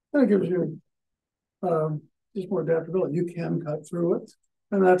 And it gives you just more adaptability. You can cut through it.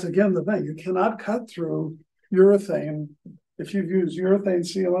 And that's again the thing. You cannot cut through urethane. If you've used urethane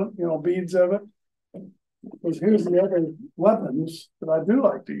sealant, you know, beads of it. Because here's the other weapons that I do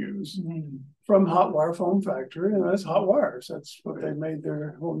like to use from Hot Wire Foam Factory, and that's hot wires. That's what they made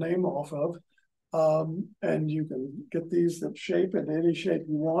their whole name off of. And you can get these that shape it any shape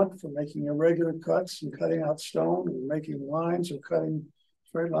you want for making irregular cuts and cutting out stone and making lines or cutting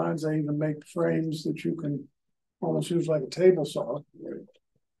straight lines. They even make frames that you can almost use like a table saw.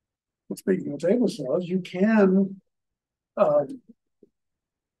 But speaking of table saws, you can,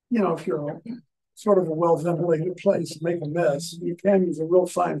 you know, if you're sort of a well-ventilated place, make a mess, you can use a real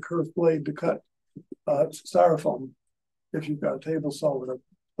fine curved blade to cut styrofoam if you've got a table saw with a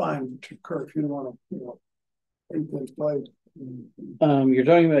fine curve. You don't want to, you know, eight-inch blade. You're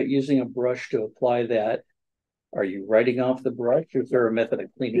talking about using a brush to apply that. Are you writing off the brush, or is there a method of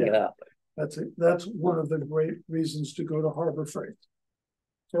cleaning it up? That's one of the great reasons to go to Harbor Freight.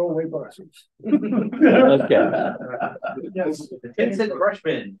 Throw away brushes. Okay. Yes. 10-cent brush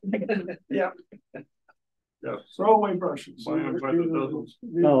bin. Yeah. Yes. Throw away brushes. Buy them by the dozens.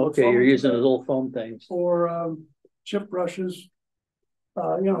 Oh, okay, you're using those little foam things. Or chip brushes.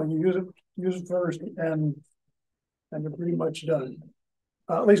 You know, you use it first and you're pretty much done.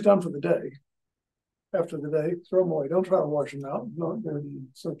 At least done for the day. After the day, throw them away. Don't try to wash them out. They're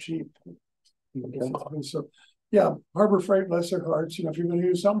so cheap. Okay. So yeah, Harbor Freight, bless their hearts. You know, if you're going to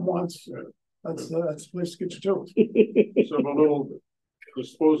use something once, that's the place to get your tools. So the little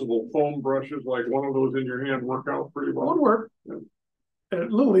disposable foam brushes, like one of those in your hand, work out pretty It well. would work. And a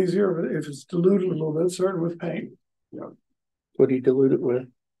little easier if it's diluted a little bit, certainly with paint. What do you dilute it with?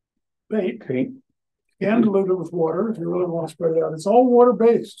 Paint. Paint? And dilute it with water if you really want to spread it out. It's all water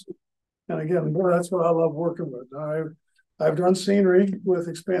based. And again, boy, that's what I love working with. I've done scenery with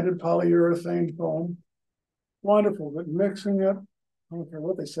expanded polyurethane foam. Wonderful, but mixing it, I don't care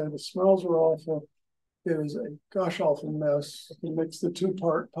what they say, the smells are awful. It is a gosh awful mess. You mix the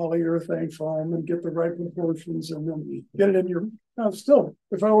two-part polyurethane foam and get the right proportions and then get it in your, now still,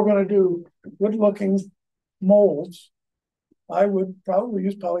 if I were going to do good looking molds, I would probably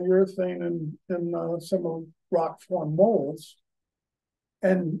use polyurethane in some rock form molds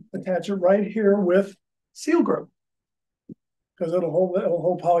and attach it right here with seal grip. Because it'll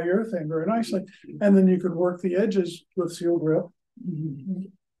hold polyurethane very nicely. And then you could work the edges with seal grip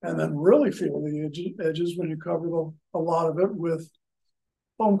and then really feel the edges when you cover a lot of it with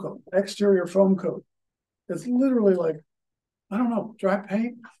foam coat, exterior foam coat. It's literally like, I don't know, dry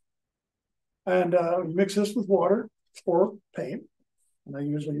paint. And mix this with water or paint. And I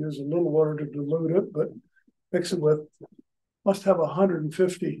usually use a little water to dilute it, but mix it with, must have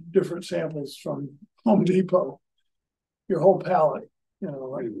 150 different samples from Home Depot. Your whole palette,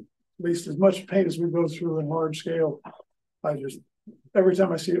 like, at least as much paint as we go through in large scale. I just, every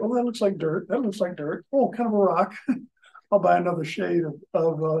time I see, oh, that looks like dirt. That looks like dirt. Oh, kind of a rock. I'll buy another shade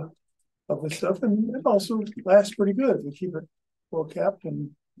of this stuff, and it also lasts pretty good. We keep it well kept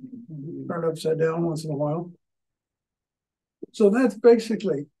and turn it upside down once in a while. So that's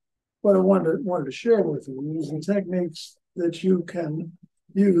basically what I wanted to share with you, using techniques that you can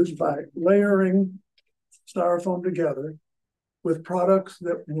use by layering styrofoam together with products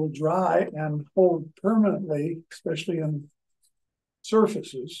that will dry and hold permanently, especially in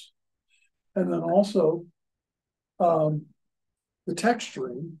surfaces. And then also the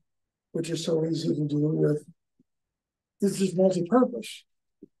texturing, which is so easy to do with, this is multi-purpose.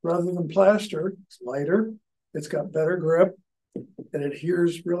 Rather than plaster, it's lighter, it's got better grip, it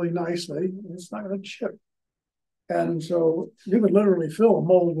adheres really nicely, and it's not going to chip. And so you could literally fill a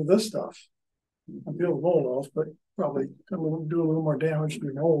mold with this stuff and peel the mold off, but probably do a little more damage to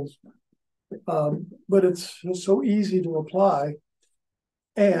your molds. But it's so easy to apply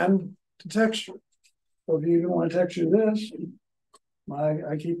and to texture. So if you even want to texture this,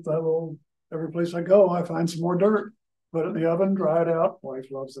 I keep that little, every place I go, I find some more dirt, put it in the oven, dry it out. Wife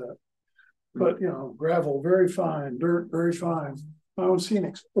loves that. But gravel, very fine, dirt, very fine. My own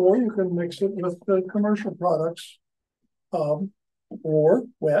scenics. Or you can mix it with the commercial products, or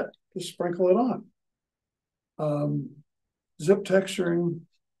wet to sprinkle it on. Zip texturing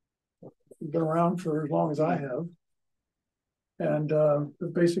has been around for as long as I have. And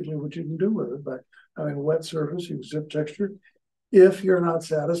basically what you can do with it. But having a wet surface, you zip texture. If you're not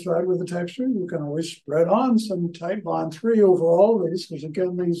satisfied with the texture, you can always spread on some Type Bond 3 over all of these, because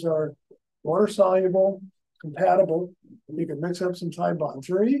again, these are water soluble, compatible. You can mix up some Type Bond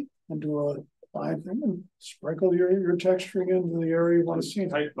 3 and do a fine thing and sprinkle your texturing into the area you want to see.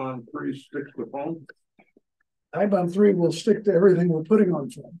 Type Bond 3 sticks to foam. Type Bond 3 will stick to everything we're putting on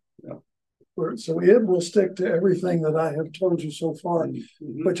foam. Yeah. So it will stick to everything that I have told you so far,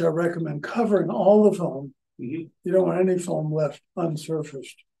 which I recommend covering all the foam. You don't want any foam left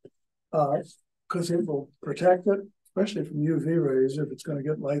unsurfaced, because it will protect it, especially from UV rays if it's going to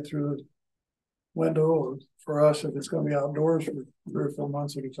get light through the window, or for us if it's going to be outdoors for 3 or 4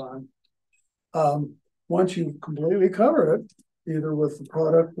 months at a time. Once you've completely covered it, either with the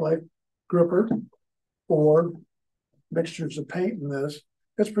product like gripper or mixtures of paint in this,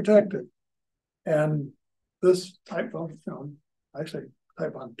 it's protected. And this type of, actually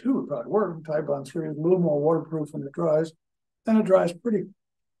Type Bond 2 would probably work. Type Bond 3 is a little more waterproof when it dries, and it dries pretty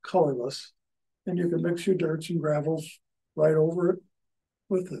colorless. And you can mix your dirts and gravels right over it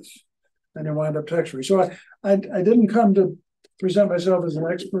with this, and you wind up texturing. So I didn't come to present myself as an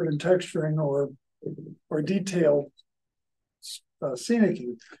expert in texturing or detailed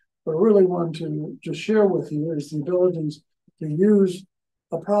scenicking, but I really want to just share with you is the abilities to use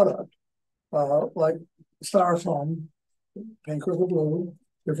a product like styrofoam, pink or the blue,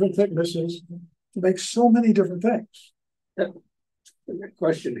 different thicknesses, to make so many different things.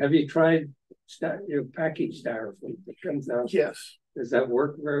 Question: have you tried your package styrofoam that comes out? Yes. Does that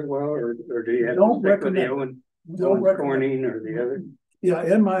work very well, or do you have Don't to stick with the recommend. Owen Corning or the other? Yeah,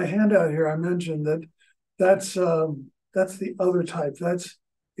 in my handout here, I mentioned that's the other type. That's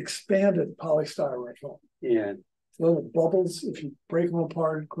expanded polystyrene. Yeah. Little bubbles, if you break them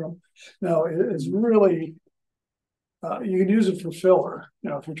apart, now it's really, you can use it for filler,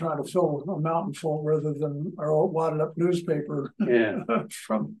 if you're trying to fill a mountain full rather than our old wadded up newspaper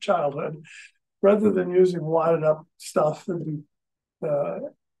from childhood, rather than using wadded up stuff that be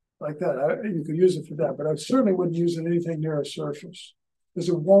like that. You could use it for that, but I certainly wouldn't use it anything near a surface because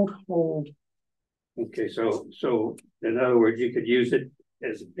it won't hold. Okay, so in other words, you could use it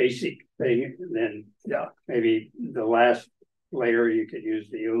as a basic thing, and then maybe the last layer you could use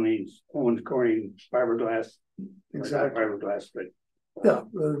the Owens Corning fiberglass. Exactly. Fiberglass, but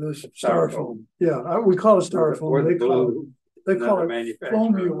the styrofoam. Yeah, we call it styrofoam. They call it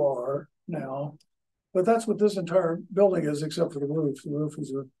foamular now, but that's what this entire building is, except for the roof. The roof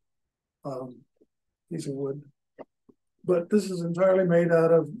is a piece of wood, but this is entirely made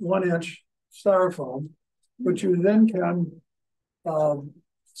out of 1-inch styrofoam, which you then can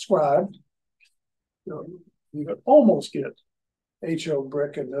scribe. You could almost get HO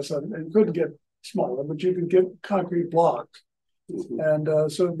brick in this, and you couldn't get smaller, but you could get concrete blocks. And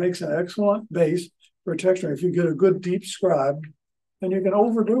so it makes an excellent base for texturing. If you get a good deep scribe, and you can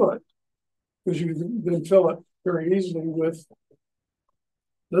overdo it. because you can fill it very easily with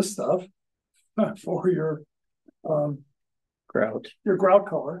this stuff for your grout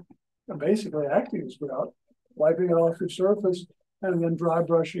color, and basically acting as grout, wiping it off your surface, and then dry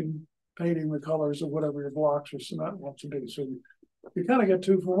brushing, painting the colors of whatever your blocks or cement want to be. So you kind of get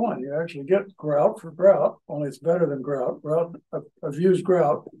 2 for 1. You actually get grout for grout, only it's better than grout. I've used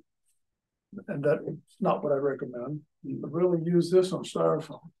grout, and that's not what I recommend. You really use this on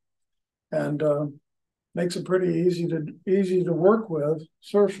styrofoam, and makes a pretty easy to work with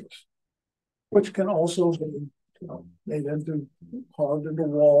surface, which can also be made into, carved into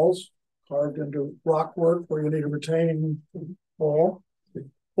walls, carved into rock work where you need a retaining wall,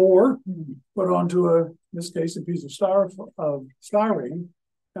 or put onto in this case, a piece of styrene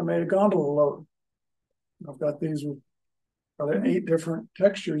and made a gondola load. I've got these with probably 8 different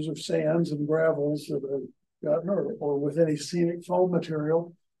textures of sands and gravels that I've gotten, or with any scenic foam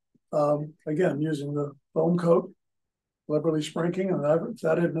material. Again, using the foam coat, liberally sprinkling, and if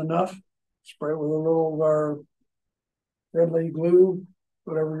that isn't enough, spray it with a little of our friendly glue,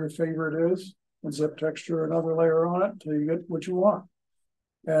 whatever your favorite is, and zip texture another layer on it until you get what you want.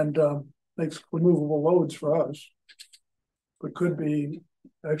 And makes removable loads for us. But could be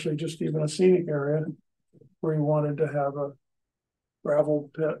actually just even a scenic area where you wanted to have a gravel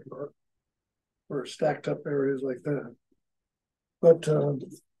pit or stacked up areas like that. But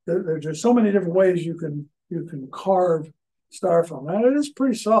there's just so many different ways you can carve styrofoam, and it is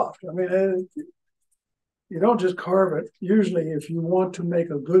pretty soft. I mean, you don't just carve it. Usually, if you want to make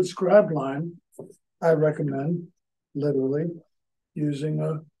a good scribe line, I recommend literally using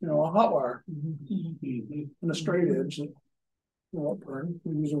a hot wire and a straight edge that won't burn.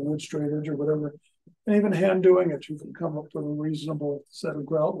 You use a wood straight edge or whatever, and even hand doing it, you can come up with a reasonable set of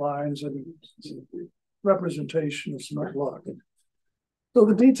grout lines and representation of cement block. So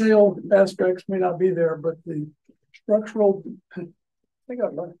the detailed aspects may not be there, but the structural,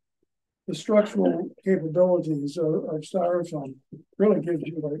 the structural capabilities of styrofoam really gives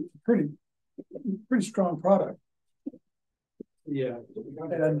you a pretty strong product. Yeah.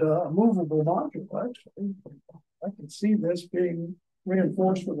 And a movable module, actually. I can see this being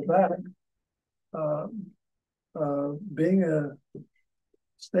reinforced with the back, being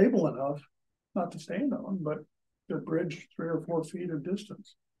stable enough, not to stand on, but to bridge 3 or 4 feet of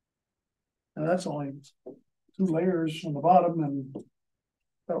distance. And that's only 2 layers on the bottom and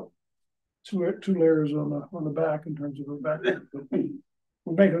about two layers on the back in terms of the back.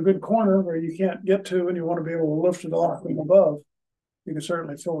 We'll make a good corner where you can't get to and you want to be able to lift it off from above. You can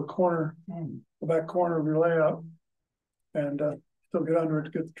certainly fill the corner, the back corner of your layout, and still get under it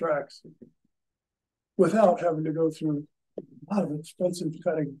to get the tracks without having to go through a lot of expensive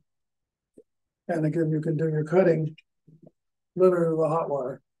cutting. And again, you can do your cutting literally with a hot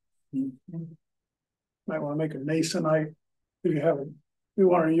wire. Might want to make a masonite if you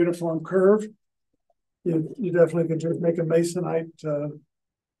want a uniform curve. You definitely can just make a masonite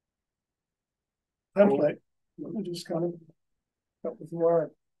template. Just kind of cut with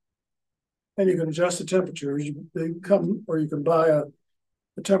wire. And you can adjust the temperatures. They come, or you can buy a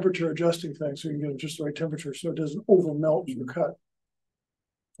temperature adjusting thing so you can get just the right temperature so it doesn't over melt your cut.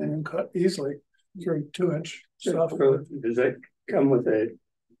 And you can cut easily through 2-inch stuff. Does that come with a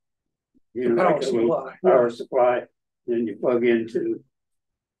power supply? Power supply, then you plug into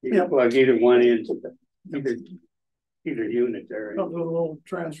plug either one into either unit there. Comes with a little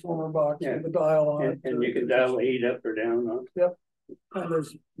transformer box with a dial on it. And you can dial the heat up or down on it. Yep. And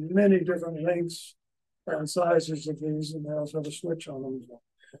there's many different lengths and sizes of these, and they also have a switch on them.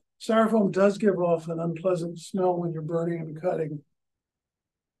 Styrofoam does give off an unpleasant smell when you're burning and cutting.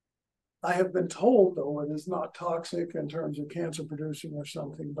 I have been told, though, it is not toxic in terms of cancer producing or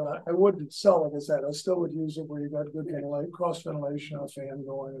something, but I wouldn't sell it as that. I still would use it where you got good cross ventilation, a fan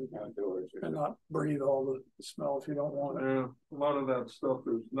going, and not breathe all the smell if you don't want it. Yeah, a lot of that stuff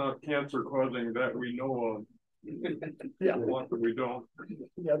is not cancer causing that we know of. Yeah, What that we don't.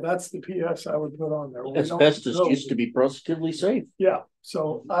 Yeah, that's the PS I would put on there. Asbestos used to be positively safe. Yeah,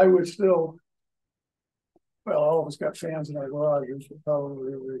 so I would still. Well, all of us got fans in our garages,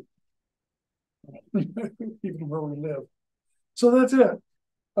 probably. Even where we live. So that's it.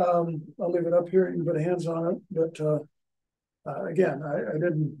 I'll leave it up here. You can put hands on it. But again, I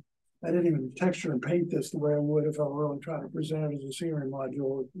didn't even texture and paint this the way I would if I were really trying to present it as a scenery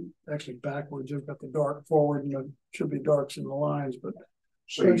module. Actually, backwards. I've got the dark forward, and it should be darks in the lines. But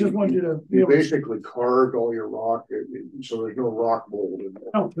so I just want you to be basically carved all your rock, so there's no rock mold in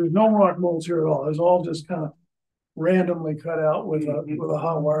there. No, there's no rock molds here at all. It's all just kind of randomly cut out with a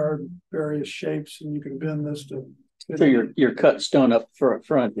hot wire, various shapes, and you can bend this to So your cut stone up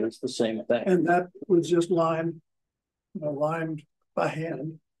front is the same thing. And that was just lined by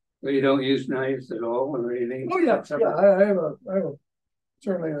hand. Well, you don't use knives at all or anything? Oh, yeah, I have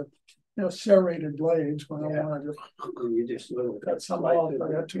certainly serrated blades when I want to You just little cut some off.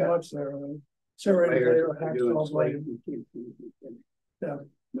 I got too much there. Serrated blade or hacksaw blade. Yeah,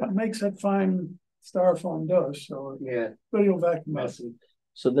 it makes that fine styrofoam does, so. Yeah. But you'll vacuum up.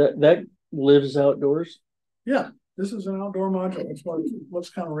 So that lives outdoors? Yeah, this is an outdoor module. It's what looks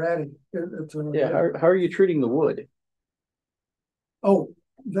kind of ratty. Yeah, how are you treating the wood? Oh,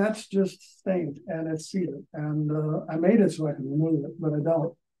 that's just stained and it's cedar. And I made it so I can remove it, but I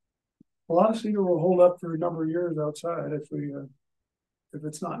don't. A lot of cedar will hold up for a number of years outside if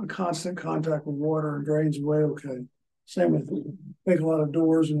it's not in constant contact with water and drains away okay. Same with make a lot of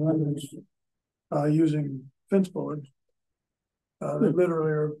doors and windows using fence board. They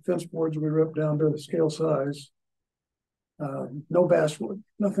literally are fence boards we rip down to the scale size. No basswood,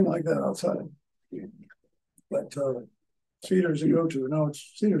 nothing like that outside. But cedar's a go-to. No,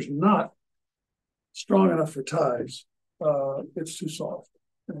 cedar's not strong enough for ties. It's too soft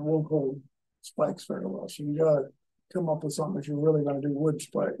and it won't hold spikes very well. So you gotta come up with something if you're really gonna do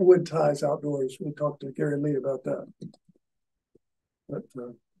wood ties outdoors. We talked to Gary Lee about that. But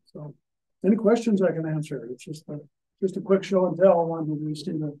so any questions I can answer. It's just a quick show and tell. I wanted to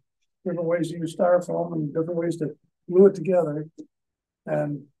see the different ways to use styrofoam and different ways to glue it together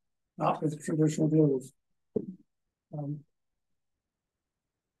and not with traditional glues.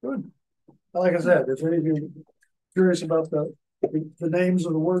 Good. Like I said, if any of you are curious about the names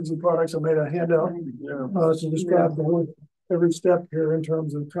of the words and products, I made a handout to describe every step here in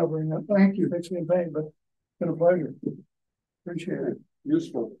terms of covering that. Thank you. Makes me in pain, but it's been a pleasure. Appreciate it.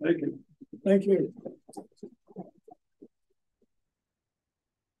 Useful. Thank you. Thank you.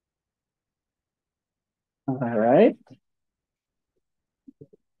 All right.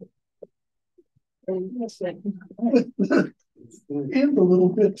 And a little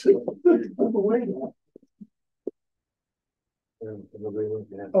bit too.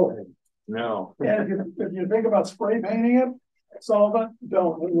 Oh, No. and if you think about spray painting it, solvent,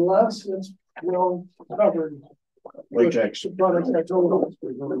 don't, unless it's well covered. Latex. The products I told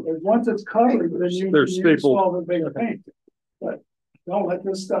you. Once it's covered, then you They're can use stapled. solvent bigger paint. But don't let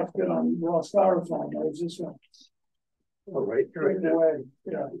this stuff get on raw styrofoam. It's just right away.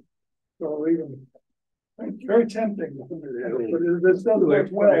 Yeah. So even very tempting. But if this doesn't work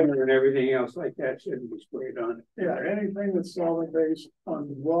well. And everything else like that shouldn't be sprayed on it. Yeah, anything that's solvent based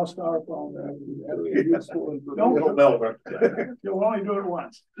on raw styrofoam that would be useful. It'll melt. You'll only do it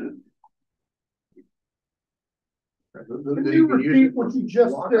once. Can you repeat what you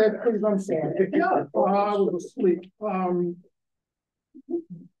just said, please? I'm sorry. Yeah. I was asleep.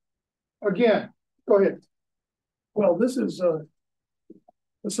 Again, go ahead. Well, this is a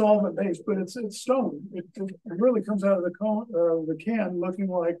solvent base, but it's stone. It really comes out of the can looking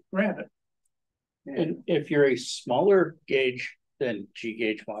like granite. And if you're a smaller gauge than G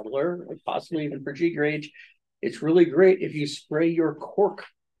gauge modeler, or possibly even for G gauge, it's really great if you spray your cork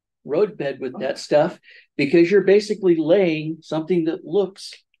roadbed with that stuff, because you're basically laying something that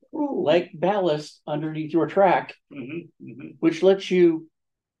looks like ballast underneath your track, which lets you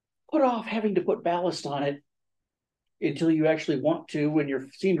put off having to put ballast on it until you actually want to when your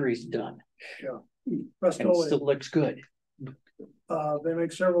scenery's done. Yeah. And it still looks good. They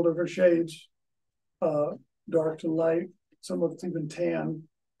make several different shades, dark to light, some of it's even tan,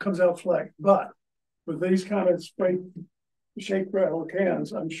 comes out fleck. But with these kind of spray shake rattle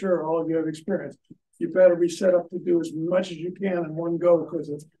cans, I'm sure all of you have experience. You better be set up to do as much as you can in one go, because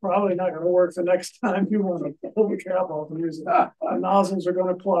it's probably not going to work the next time you want to pull the cap off and use it. The nozzles are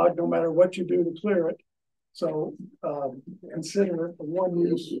going to clog no matter what you do to clear it. So consider it a one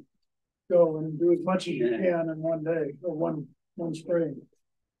use go and do as much as you can in one day or one spray.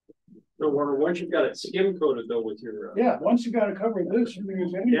 So once you've got it skim coated though with your Yeah, once you got to cover this, you can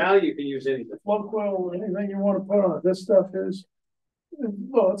use anything. now you can use anything. Float coil or anything you want to put on it. This stuff is,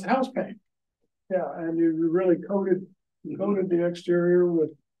 well, it's house paint. Yeah, and you really coated the exterior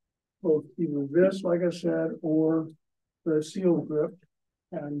with both either this, like I said, or the seal grip.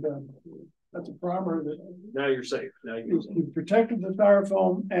 And that's a primer that Now you're safe. Now you've protected the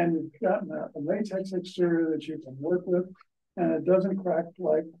styrofoam and you've gotten a latex exterior that you can work with, and it doesn't crack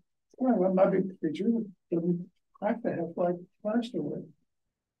like, well, that might be a feature. It doesn't crack the heft like plaster would.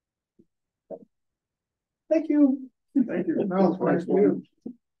 Thank you. Thank you. No, thanks, William.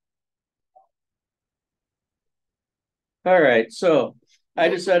 All right, so I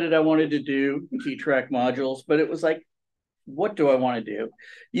decided I wanted to do T-track modules, but it was like what do I want to do?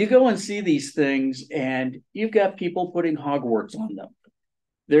 You go and see these things and you've got people putting Hogwarts on them.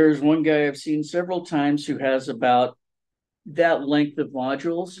 There's one guy I've seen several times who has about that length of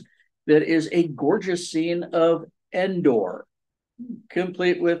modules that is a gorgeous scene of Endor,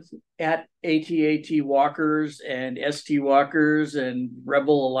 complete with AT-AT walkers and ST walkers and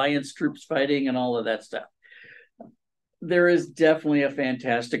Rebel Alliance troops fighting and all of that stuff. There is definitely a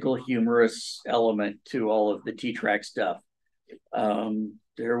fantastical, humorous element to all of the T-Track stuff.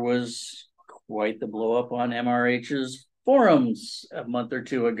 There was quite the blow up on MRH's forums a month or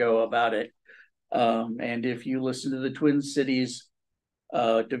two ago about it. And if you listen to the Twin Cities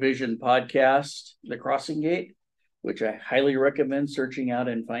Division podcast, The Crossing Gate, which I highly recommend searching out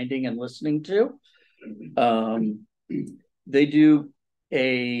and finding and listening to, they do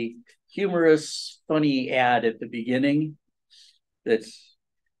a humorous, funny ad at the beginning. That's,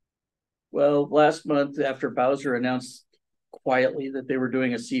 well, last month after Bowser announced quietly that they were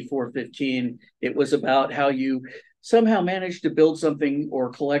doing a C415, it was about how you somehow managed to build something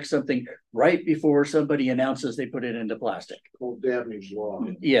or collect something right before somebody announces they put it into plastic. Old Dabney's Law.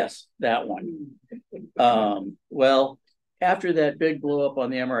 Yes, that one. Well, after that big blow up on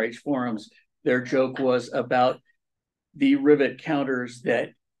the MRH forums, their joke was about the rivet counters that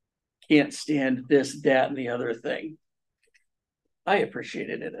can't stand this, that, and the other thing. I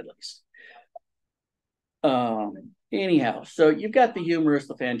appreciated it at least. Anyhow, so you've got the humorous,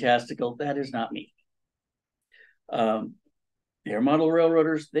 the fantastical. That is not me. They're model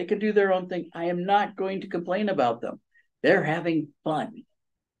railroaders. They can do their own thing. I am not going to complain about them. They're having fun.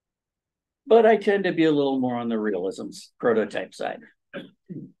 But I tend to be a little more on the realisms prototype side.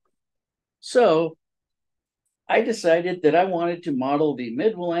 So I decided that I wanted to model the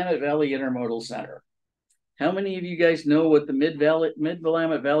Mid-Willamette Valley Intermodal Center. How many of you guys know what the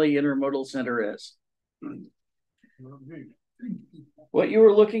Mid-Willamette Valley Intermodal Center is? What you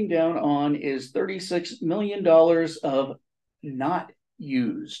are looking down on is $36 million of not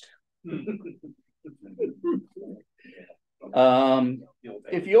used.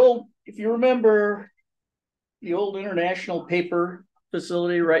 If you remember the old International Paper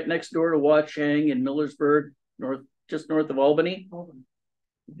facility right next door to Watchang in Millersburg, just north of Albany,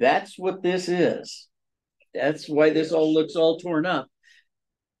 that's what this is. That's why this all looks all torn up.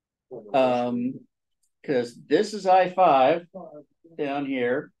 Because this is I-5 down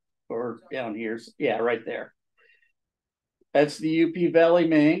here, yeah, right there. That's the UP Valley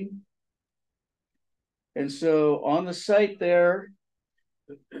Main. And so on the site there,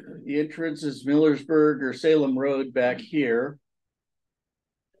 the entrance is Millersburg or Salem Road back here.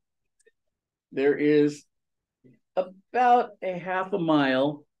 There is about a half a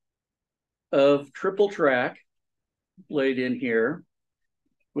mile of triple track laid in here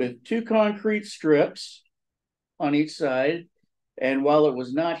with 2 concrete strips on each side. And while it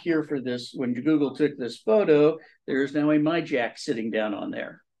was not here for this, when Google took this photo, there is now a MyJack sitting down on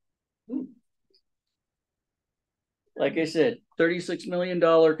there. Like I said, $36 million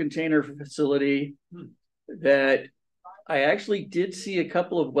container facility that I actually did see a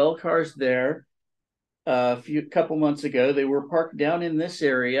couple of well cars there a couple months ago. They were parked down in this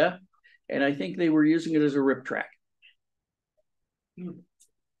area, and I think they were using it as a rip track.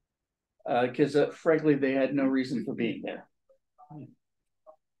 Because frankly, they had no reason for being there.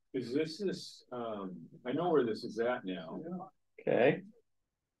 Is this, I know where this is at now. Okay.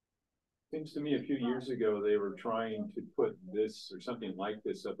 Seems to me a few years ago, they were trying to put this or something like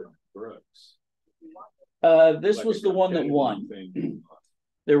this up at Brooks. This like was the one that won.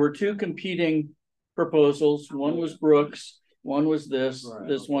 There were 2 competing proposals. One was Brooks, one was this, right,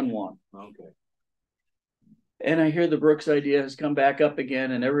 this one won. Okay. And I hear the Brooks idea has come back up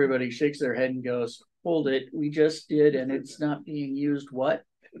again, and everybody shakes their head and goes, hold it, we just did, and it's not being used. What?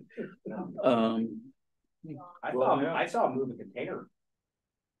 I saw a moving container.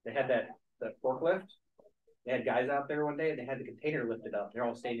 They had that forklift. They had guys out there one day, and they had the container lifted up. They're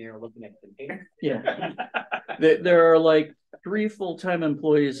all standing there looking at the container. Yeah. There are like 3 full-time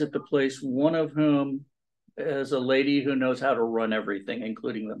employees at the place, one of whom is a lady who knows how to run everything,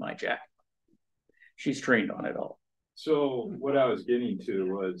 including the MyJack. She's trained on it all. So what I was getting to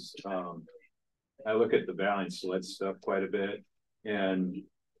was, I look at the Valley and Sled stuff quite a bit, and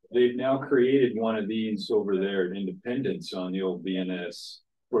they've now created one of these over there at Independence on the old VNS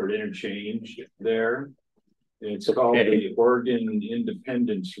for an interchange there. It's called the Oregon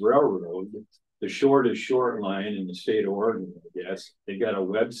Independence Railroad, the shortest short line in the state of Oregon, I guess. They've got a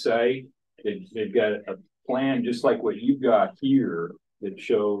website. They've got a plan just like what you've got here that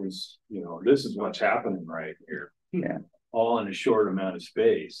shows, you know, this is what's happening right here. Yeah. All in a short amount of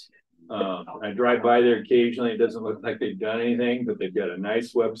space. I drive by there occasionally. It doesn't look like they've done anything, but they've got a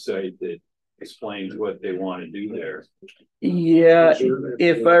nice website that explains what they want to do there. Yeah,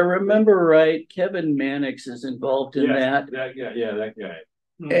 if I remember right, Kevin Mannix is involved in that. That guy.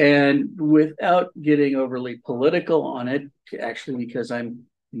 And without getting overly political on it, actually, because I'm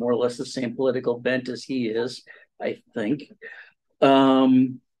more or less the same political bent as he is, I think.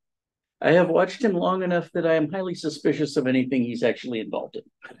 I have watched him long enough that I am highly suspicious of anything he's actually involved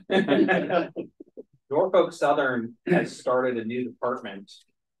in. Norfolk Southern has started a new department,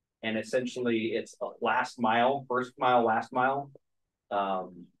 and essentially it's a last mile, first mile, last mile.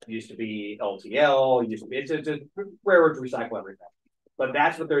 Used to be LTL, it's a railroad to recycle everything. But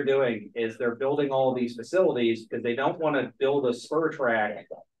that's what they're doing, is they're building all these facilities because they don't want to build a spur track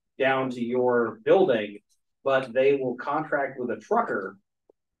down to your building, but they will contract with a trucker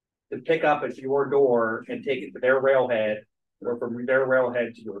to pick up at your door and take it to their railhead, or from their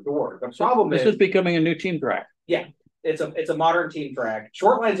railhead to your door. The problem this is becoming a new team track. Yeah, it's a modern team track.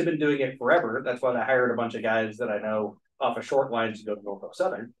 Short lines have been doing it forever. That's why I hired a bunch of guys that I know off of short lines to go to Norfolk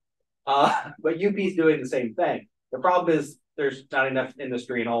Southern. But UP's doing the same thing. The problem is there's not enough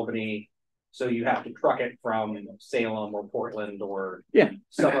industry in Albany, so you have to truck it from Salem or Portland or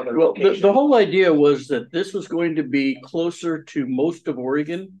some other location. The whole idea was that this was going to be closer to most of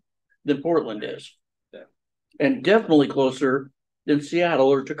Oregon than Portland is. Yeah. And definitely closer than Seattle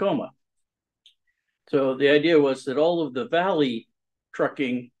or Tacoma. So the idea was that all of the valley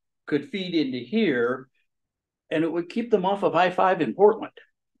trucking could feed into here, and it would keep them off of I-5 in Portland.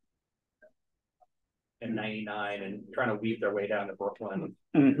 And 99 and trying to weave their way down to Brooklyn.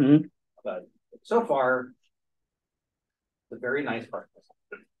 Mm-hmm. But so far, it's a very nice part.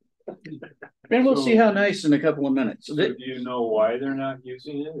 And we'll see how nice in a couple of minutes. So do you know why they're not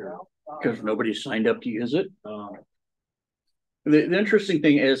using it? Because nobody signed up to use it. The interesting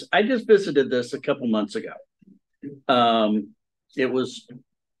thing is, I just visited this a couple months ago. It was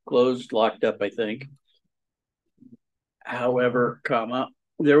closed, locked up, I think. However,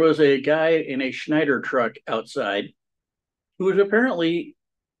 there was a guy in a Schneider truck outside who was apparently,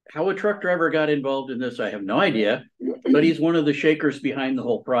 how a truck driver got involved in this, I have no idea, but he's one of the shakers behind the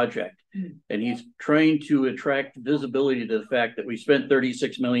whole project. And he's trying to attract visibility to the fact that we spent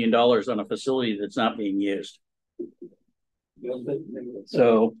 $36 million on a facility that's not being used.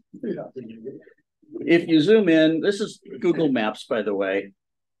 So if you zoom in, this is Google Maps, by the way.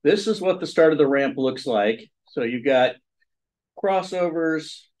 This is what the start of the ramp looks like. So you've got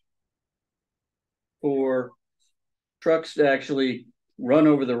crossovers for trucks to actually run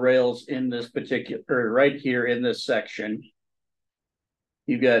over the rails in this particular, or right here in this section.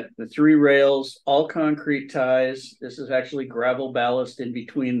 You've got the 3 rails, all concrete ties. This is actually gravel ballast in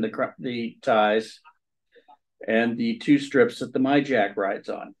between the ties, and the 2 strips that the MyJack rides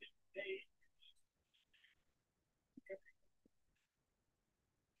on.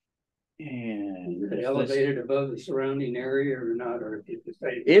 And is it elevated above the surrounding area or not? Or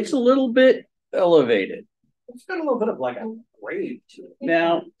it's a little bit elevated. It's got a little bit of like a grade to it.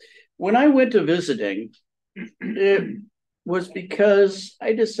 Now, when I went to visiting, it was because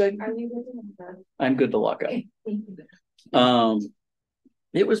I decided I'm good to lock up.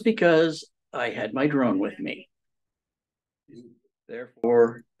 It was because I had my drone with me.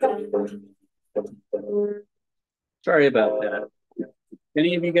 Therefore, sorry about that.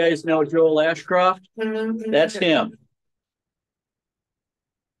 Any of you guys know Joel Ashcroft? That's him.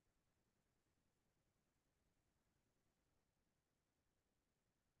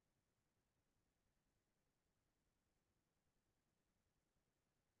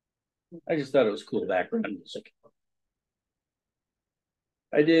 I just thought it was cool background music.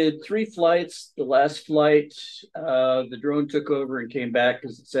 I did 3 flights. The last flight, the drone took over and came back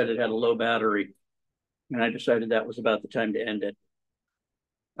because it said it had a low battery. And I decided that was about the time to end it.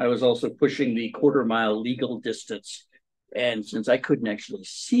 I was also pushing the 1/4 mile legal distance. And since I couldn't actually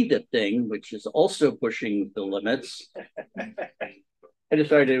see the thing, which is also pushing the limits, I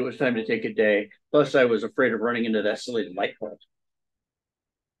decided it was time to take a day. Plus, I was afraid of running into that silly light bulb.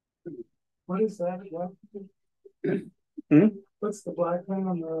 What is that? What's the black thing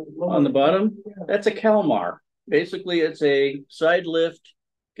on the lower? On the bottom? Yeah. That's a Kalmar. Basically, it's a side lift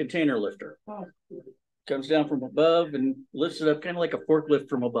container lifter. Oh. Comes down from above and lifts it up kind of like a forklift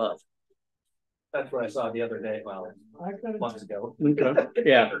from above. That's what I saw the other day. Well, months ago. Okay.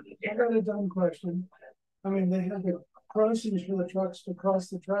 Yeah. I got a dumb question. I mean, they have the crossings for the trucks to cross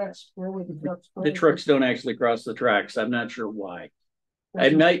the tracks. Where would the trucks go? The trucks don't actually cross the tracks. I'm not sure why.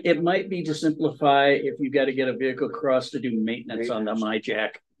 It might be to simplify if you got to get a vehicle across to do maintenance on the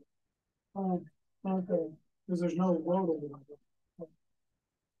MyJack. Oh, okay. Because there's no road over there.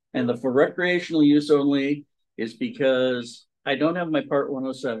 And the for recreational use only is because I don't have my Part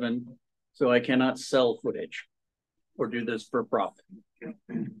 107, so I cannot sell footage or do this for profit.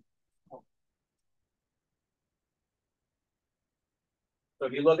 So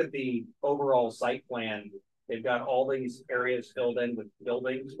if you look at the overall site plan, they've got all these areas filled in with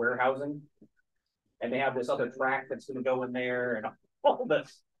buildings, warehousing. And they have this other track that's gonna go in there and all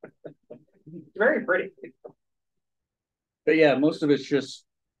this. It's very pretty. But yeah, most of it's just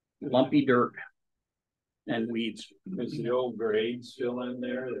lumpy dirt and weeds. Is the old grade still in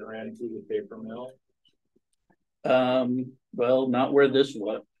there that ran through the paper mill? Well, not where this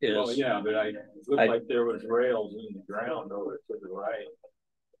one is. Oh, yeah, but it looked like there was rails in the ground over to the right.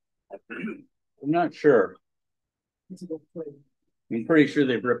 I'm not sure. I'm pretty sure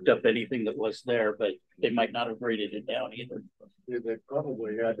they've ripped up anything that was there, but they might not have graded it down either. Yeah, they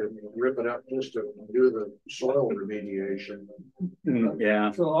probably had to rip it up just to do the soil remediation.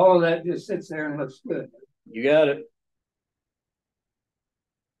 Yeah, So all of that just sits there and looks good. you got it.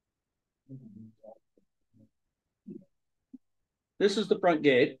 This is the front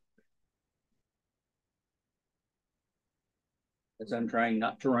gate. As I'm trying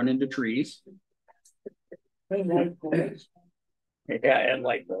not to run into trees. Yeah, and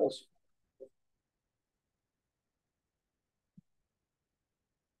light poles.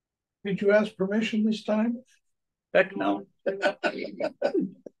 Did you ask permission this time? Heck no. I I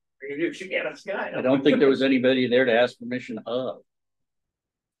don't think there was anybody there to ask permission of.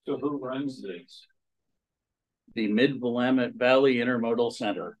 So who runs this? The Mid-Willamette Valley Intermodal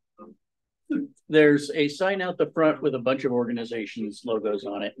Center. There's a sign out the front with a bunch of organizations logos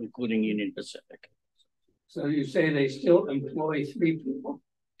on it, including Union Pacific. So you say they still employ 3 people?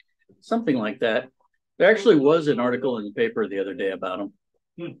 Something like that. There actually was an article in the paper the other day about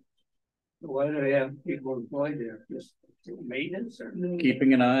them. Why do they have people employed there? Just maintenance or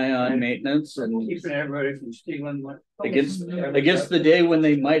Keeping an eye on maintenance and keeping everybody from stealing? against the day when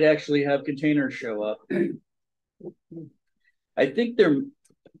they might actually have containers show up. I think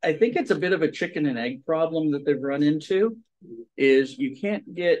it's a bit of a chicken and egg problem that they've run into. Is you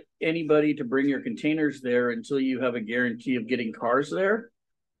can't get anybody to bring your containers there until you have a guarantee of getting cars there,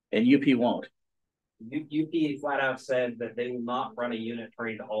 and UP won't. UP flat out said that they will not run a unit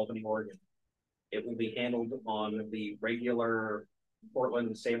train to Albany, Oregon. It will be handled on the regular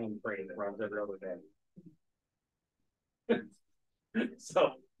Portland Salem train that runs every other day.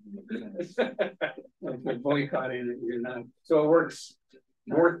 So boycotting it, you're not. so it works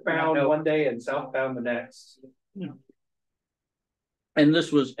northbound one day and southbound the next. And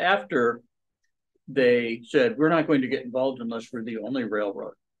this was after they said, we're not going to get involved unless we're the only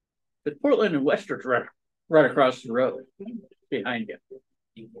railroad. But Portland and Wester's right across the road behind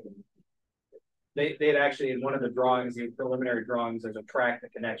you. They'd actually, in one of the drawings, the preliminary drawings, there's a track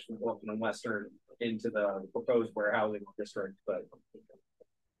that connects from Portland and Western into the proposed warehousing district, but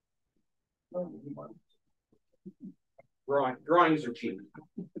drawings are cheap.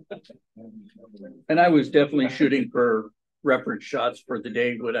 And I was definitely shooting for reference shots for the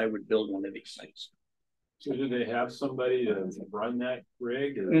day when I would build one of these things. So do they have somebody to run that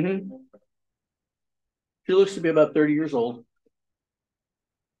rig? Or? She looks to be about 30 years old.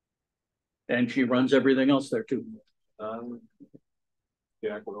 And she runs everything else there too.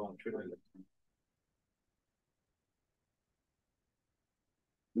 Yeah, well,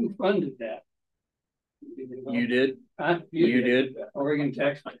 Who funded that? You did? Huh? You did? Oregon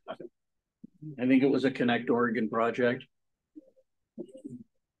Tax. I think it was a Connect Oregon project.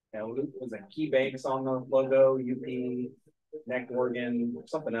 Yeah, was it Key Banks on the logo, UP, Connect Oregon,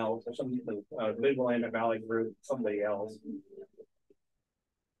 something else, or something, Mid-Willamette Valley Group, somebody else.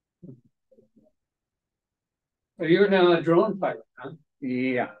 So you're now a drone pilot, huh?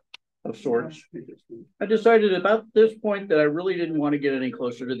 Yeah, of sorts. I decided about this point that I really didn't want to get any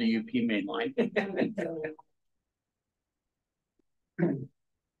closer to the UP main line.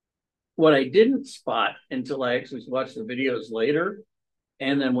 What I didn't spot until I actually watched the videos later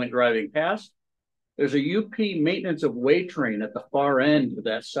and then went driving past, there's a UP maintenance of way train at the far end of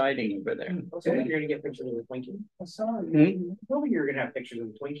that siding over there. So you're gonna get pictures of the Twinkie. Probably you're gonna have pictures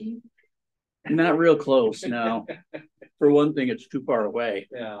of the Twinkie. Not real close, no. For one thing, it's too far away.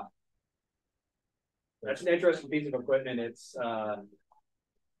 Yeah. That's an interesting piece of equipment. It's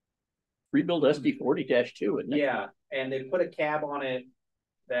Rebuild SD40-2, isn't it? yeah, and they put a cab on it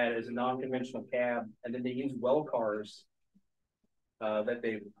that is a non-conventional cab, and then they use well cars that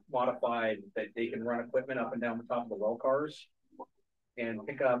they've modified that they can run equipment up and down the top of the well cars and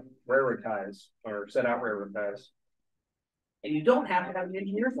pick up railroad ties or set out railroad ties. And you don't have to have an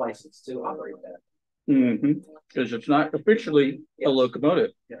engineer's license to operate that. Because it's not officially a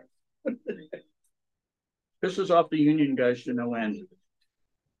locomotive. Yeah. This is off the Union guys to no end.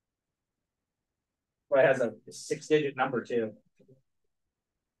 Well, it has a 6-digit number too.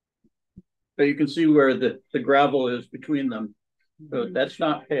 But you can see where the gravel is between them. So that's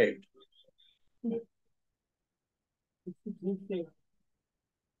not paved.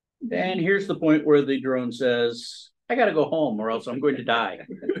 And here's the point where the drone says, I got to go home or else I'm going to die.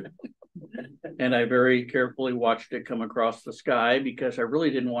 And I very carefully watched it come across the sky because I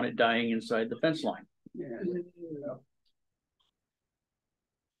really didn't want it dying inside the fence line. Yeah.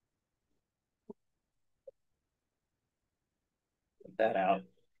 Put that out.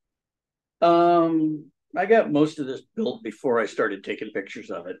 I got most of this built before I started taking pictures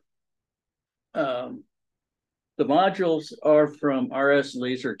of it. The modules are from RS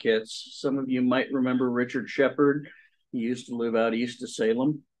Laser Kits. Some of you might remember Richard Shepard. He used to live out east of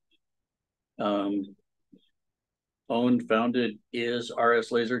Salem. Owned, founded is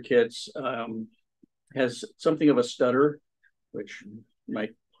RS Laser Kits. Has something of a stutter, which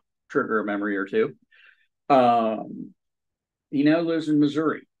might trigger a memory or two. He now lives in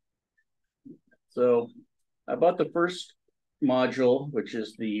Missouri. So I bought the first module, which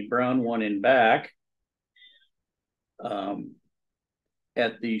is the brown one in back,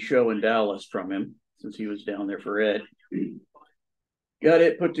 at the show in Dallas from him, since he was down there for it. Got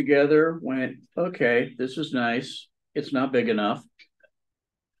it put together, went, okay, this is nice. It's not big enough.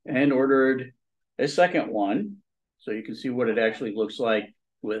 And ordered a second one, so you can see what it actually looks like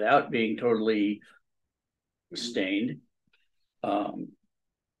without being totally stained.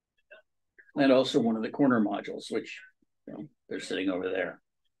 And also one of the corner modules, which, you know, they're sitting over there.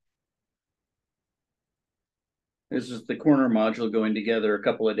 This is the corner module going together a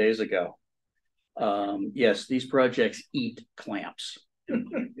couple of days ago. Yes, these projects eat clamps. You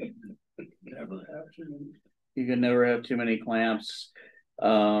can never have too many clamps.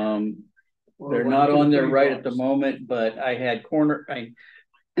 They're not on there right at the moment, but I had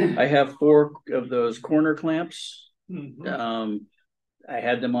I have 4 of those corner clamps. I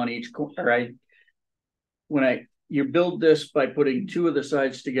had them on each corner. You build this by putting 2 of the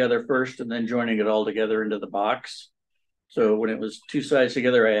sides together first and then joining it all together into the box. So when it was 2 sides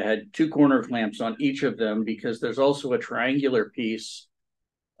together, I had 2 corner clamps on each of them because there's also a triangular piece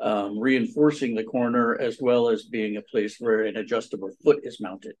reinforcing the corner as well as being a place where an adjustable foot is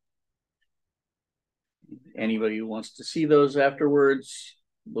mounted. Anybody who wants to see those afterwards,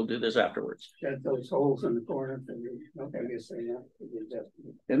 we'll do this afterwards. Got those holes in the corner.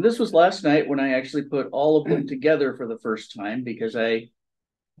 And this was last night when I actually put all of them together for the first time, because I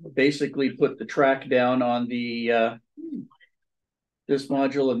basically put the track down on the this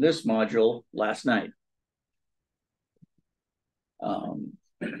module and this module last night.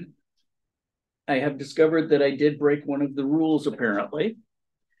 I have discovered that I did break one of the rules apparently,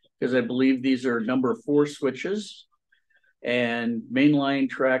 because I believe these are number 4 switches. And mainline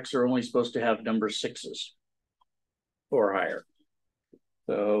tracks are only supposed to have number 6s or higher.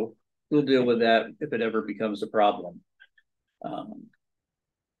 So we'll deal with that if it ever becomes a problem.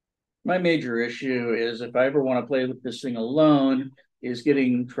 My major issue is if I ever want to play with this thing alone is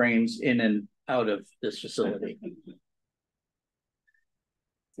getting trains in and out of this facility.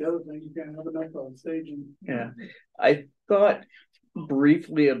 The other thing, you can't have enough on staging. Yeah, I thought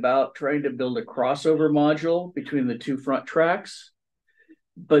briefly about trying to build a crossover module between the 2 front tracks.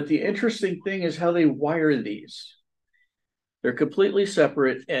 But the interesting thing is how they wire these. They're completely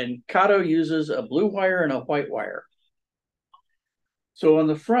separate, and Kato uses a blue wire and a white wire. So on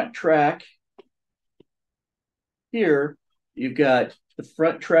the front track here, you've got the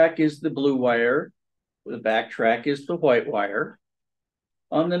front track is the blue wire, the back track is the white wire.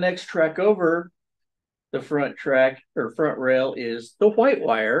 On the next track over, the front track or front rail is the white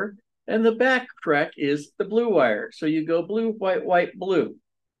wire, and the back track is the blue wire. So you go blue, white, white, blue,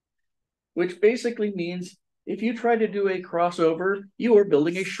 which basically means if you try to do a crossover, you are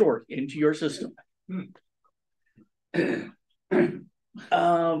building a short into your system.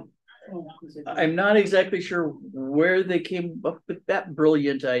 I'm not exactly sure where they came up with that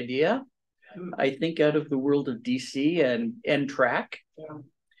brilliant idea. I think out of the world of DC and N-Track.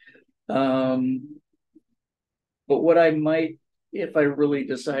 But what I might, if I really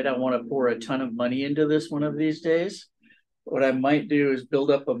decide I want to pour a ton of money into this one of these days, what I might do is build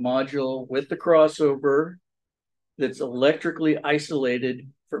up a module with the crossover that's electrically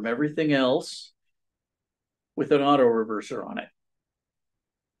isolated from everything else with an auto reverser on it.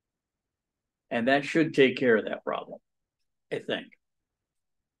 And that should take care of that problem, I think.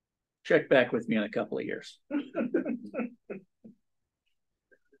 Check back with me in a couple of years.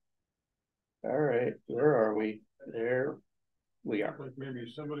 All right, where are we? There we are. Like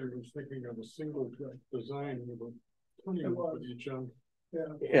maybe somebody was thinking of a single track design with a tunnel for each other.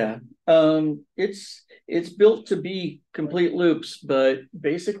 Yeah, it's built to be complete loops, but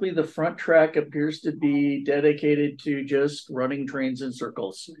basically the front track appears to be dedicated to just running trains in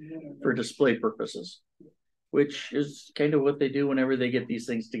circles for display purposes, which is kind of what they do whenever they get these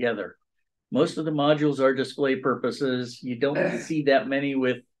things together. Most of the modules are display purposes. You don't see that many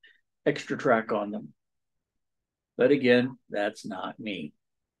with extra track on them. But again, that's not me.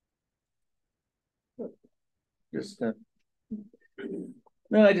 Just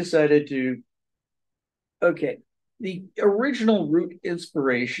then I decided to, okay, the original route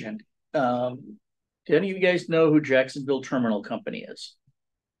inspiration. Do any of you guys know who Jacksonville Terminal Company is?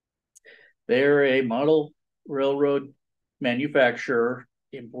 They're a model railroad manufacturer,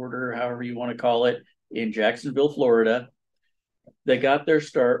 importer, however you want to call it, in Jacksonville, Florida. They got their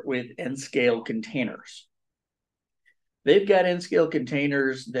start with N-scale containers. They've got N-scale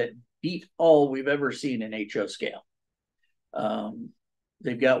containers that beat all we've ever seen in HO scale.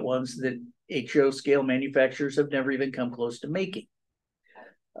 They've got ones that HO scale manufacturers have never even come close to making.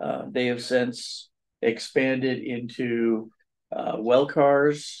 They have since expanded into well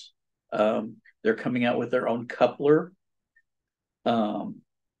cars. They're coming out with their own coupler.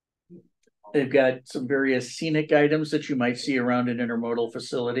 They've got some various scenic items that you might see around an intermodal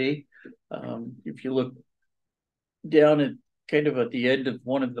facility. If you look down at kind of at the end of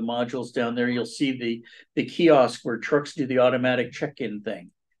one of the modules down there, you'll see the kiosk where trucks do the automatic check-in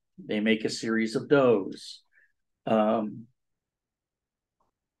thing. They make a series of those. And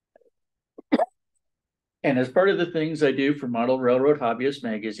as part of the things I do for Model Railroad Hobbyist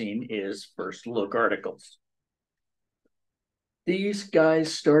Magazine is first look articles. These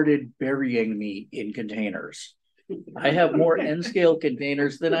guys started burying me in containers. I have more N-scale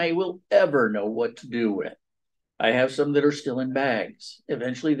containers than I will ever know what to do with. I have some that are still in bags.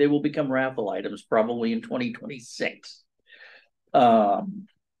 Eventually they will become raffle items, probably in 2026. At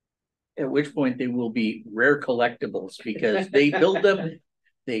which point they will be rare collectibles because they build them,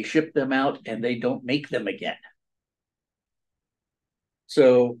 they ship them out, and they don't make them again.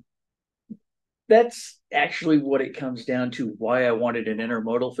 So that's actually what it comes down to, why I wanted an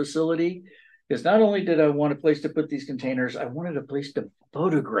intermodal facility. Because not only did I want a place to put these containers, I wanted a place to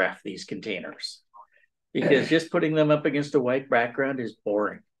photograph these containers. Because just putting them up against a white background is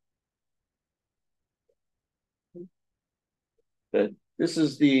boring. But this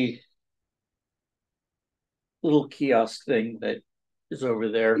is the little kiosk thing that is over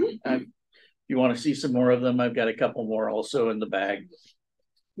there. If you want to see some more of them, I've got a couple more also in the bag.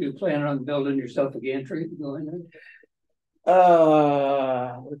 You plan on building yourself a gantry going in?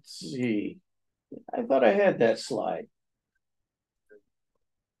 Let's see. I thought I had that slide.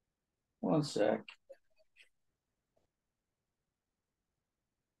 One sec.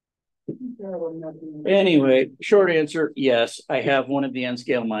 Anyway, short answer, yes, I have one of the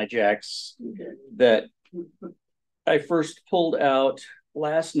N-scale MyJacks that I first pulled out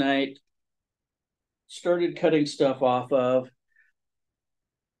last night, started cutting stuff off of,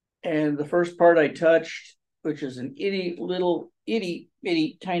 and the first part I touched, which is an itty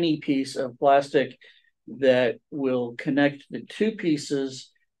bitty tiny piece of plastic that will connect the two pieces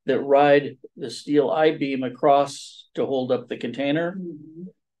that ride the steel I-beam across to hold up the container.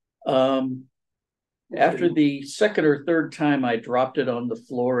 After the second or third time I dropped it on the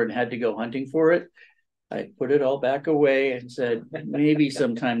floor and had to go hunting for it, I put it all back away and said, maybe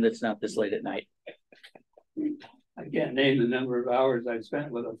sometime that's not this late at night. I can't name the number of hours I've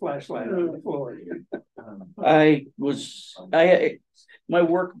spent with a flashlight on the floor. My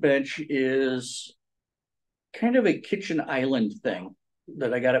workbench is kind of a kitchen island thing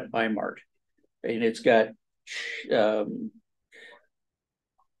that I got at Weimar. And it's got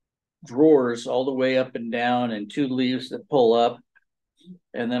drawers all the way up and down and two leaves that pull up.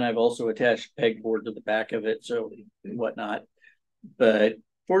 And then I've also attached pegboard to the back of it, so whatnot. But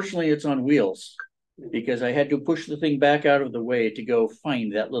fortunately, it's on wheels because I had to push the thing back out of the way to go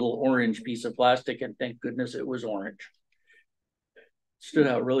find that little orange piece of plastic, and thank goodness it was orange. Stood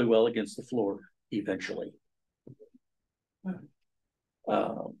out really well against the floor eventually.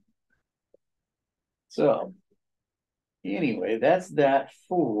 So anyway, that's that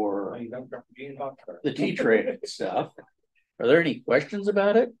for the T-Tray stuff. Are there any questions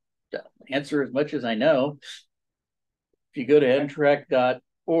about it? Answer as much as I know. If you go to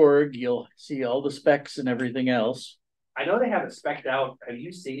ntrack.org, you'll see all the specs and everything else. I know they have it spec'd out. Have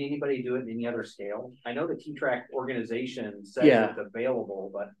you seen anybody do it in any other scale? I know the T-Track organization says it's available,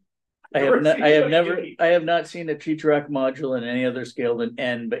 but I have not seen a T-Track module in any other scale than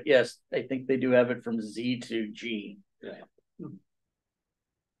N, but yes, I think they do have it from Z to G.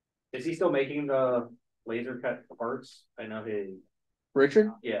 Is he still making the laser cut parts? I know he.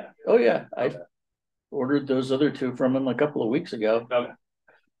 Richard? Yeah. Oh yeah, I ordered those other two from him a couple of weeks ago. Okay.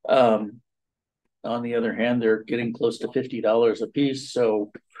 On the other hand, they're getting close to $50 a piece,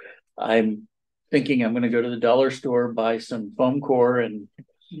 so I'm thinking I'm going to go to the dollar store, buy some foam core, and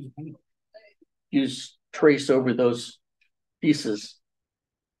use trace over those pieces.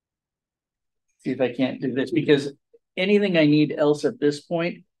 See if I can't do this, because anything I need else at this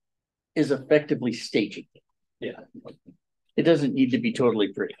point is effectively staging. Yeah. It doesn't need to be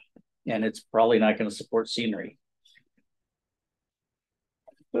totally pretty, and it's probably not going to support scenery.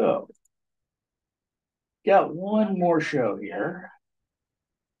 So, got one more show here.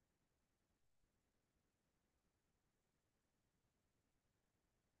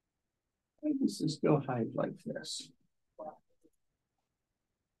 Why does this go hide like this?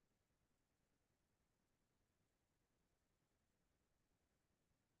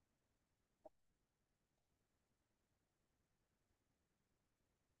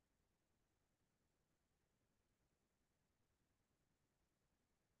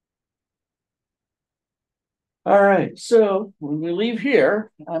 All right, so when we leave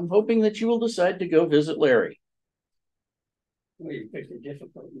here, I'm hoping that you will decide to go visit Larry. Well, you picked a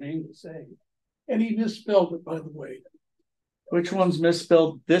difficult name to say. And he misspelled it, by the way. Which one's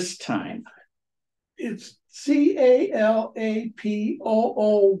misspelled this time? It's Calapooya.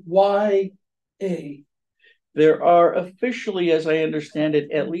 There are officially, as I understand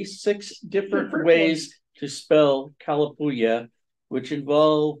it, at least 6 different ways to spell Calapooia, which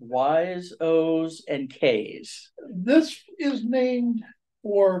involve Y's, O's, and K's. This is named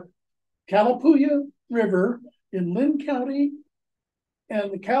for Calapooia River in Lynn County and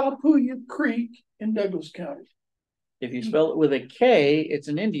the Calapooia Creek in Douglas County. If you spell it with a K, it's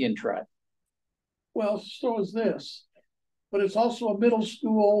an Indian tribe. Well, so is this. But it's also a middle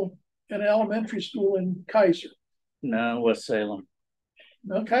school and elementary school in Kaiser. No, West Salem.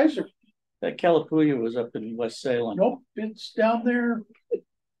 No, Kaiser. That Calapooia was up in West Salem. Nope, it's down there. Is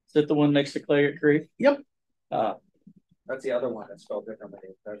that the one next to Claggett Creek? Yep. That's the other one that's spelled differently.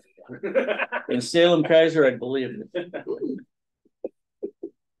 In Salem Kaiser, I believe it.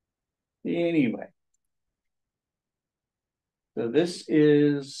 Anyway. So this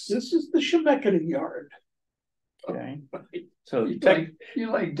is the Shemeketa yard. okay. So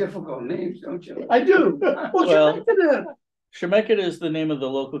You like difficult names, don't you? I do. Well, Shemeketa is the name of the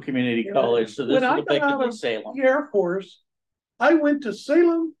local community college. So this is effectively Salem. The Air Force, I went to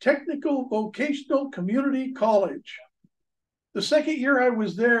Salem Technical Vocational Community College. The second year I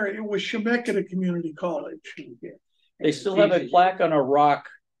was there, it was Shemeketa Community College. They still have a plaque on a rock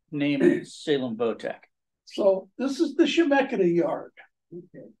named Salem Votech. So this is the Shemeketa yard.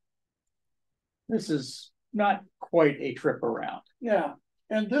 Okay. This is not quite a trip around. Yeah,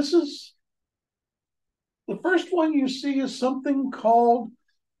 and this is the first one you see is something called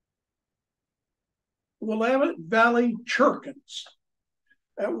Willamette Valley Churkins.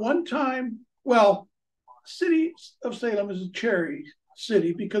 At one time, well, city of Salem is a cherry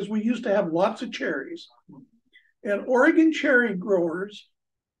city because we used to have lots of cherries. And Oregon cherry growers,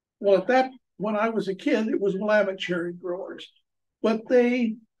 well, when I was a kid, it was Willamette cherry growers, but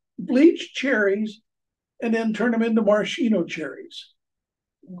they bleached cherries and then turned them into maraschino cherries.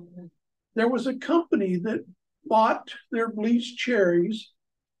 There was a company that bought their bleached cherries,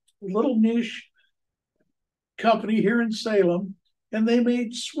 a little niche company here in Salem, and they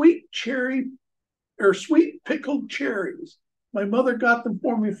made sweet cherry or sweet pickled cherries. My mother got them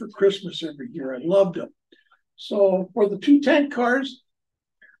for me for Christmas every year. I loved them. So for the 2 tank cars,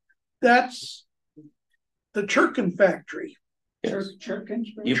 that's the Churkin factory. Yes.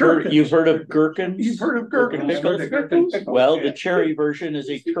 You've heard of gherkins? You've heard of gherkins. Pickles? Well, the cherry version is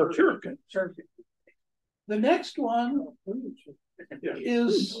a Churkin. The next one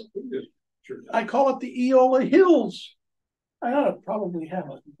is, I call it the Eola Hills. I ought to probably have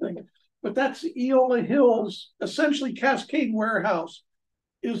a thing, but that's the Eola Hills. Essentially, Cascade Warehouse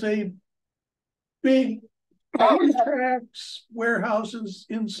is a big tracks warehouses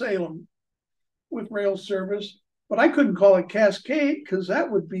in Salem with rail service. But I couldn't call it Cascade because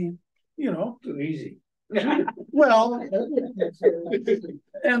that would be, too easy. Well,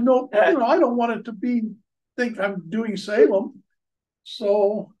 and no, I don't want it to think I'm doing Salem.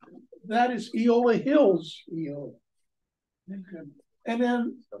 So that is Eola Hills. And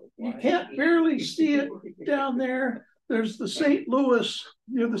then you can't barely see it down there. There's the St. Louis,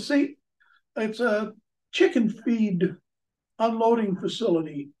 it's a chicken feed unloading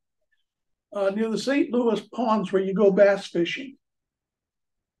facility. near the St. Louis ponds where you go bass fishing.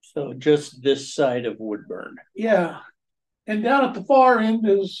 So just this side of Woodburn. Yeah. And down at the far end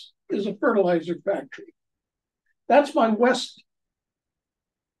is a fertilizer factory. That's my west.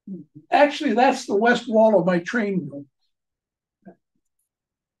 Actually, that's the west wall of my train room.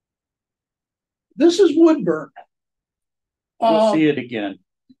 This is Woodburn. We'll see it again.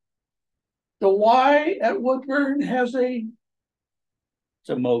 The Y at Woodburn has It's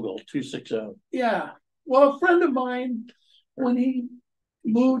a Mogul 260. yeah. Well, a friend of mine, when he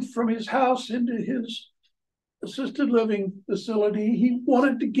moved from his house into his assisted living facility, he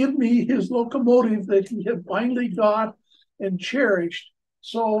wanted to give me his locomotive that he had finally got and cherished.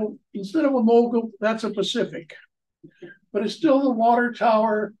 So instead of a Mogul, that's a Pacific, but it's still the water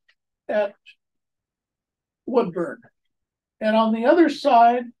tower at Woodburn. And on the other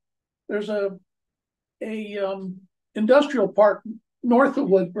side, there's a industrial park north of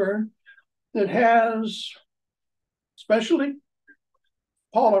Woodburn that has specialty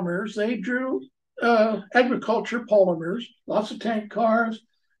polymers. They drew agriculture polymers, lots of tank cars.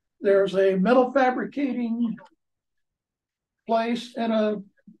 There's a metal fabricating place and a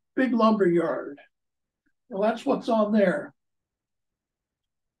big lumber yard. Well, that's what's on there.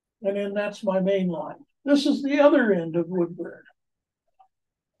 And then that's my main line. This is the other end of Woodburn.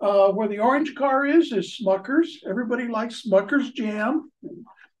 Where the orange car is Smucker's. Everybody likes Smucker's jam.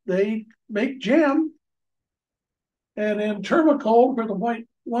 They make jam. And in Intermodal, where the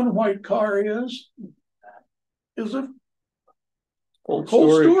white car is a cold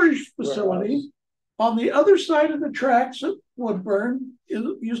storage facility. On the other side of the tracks at Woodburn,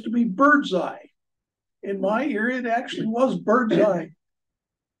 it used to be Birdseye. In my area, it actually was Birdseye.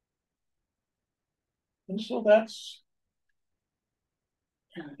 And so that's,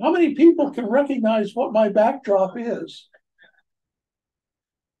 how many people can recognize what my backdrop is?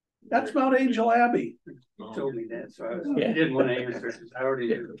 That's Mount Angel Abbey. You told me that, so I didn't want to answer. I already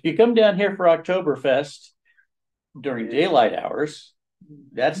knew. If you come down here for Oktoberfest during daylight hours,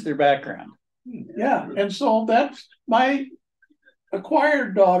 that's their background. Yeah, and so that's my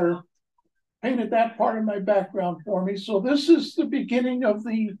acquired daughter painted that part of my background for me. So this is the beginning of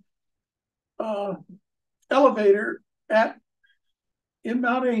the elevator in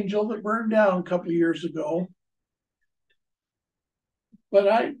Mount Angel that burned down a couple of years ago. But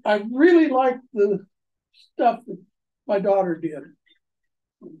I really like the stuff that my daughter did.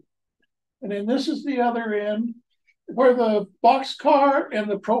 And then this is the other end where the boxcar and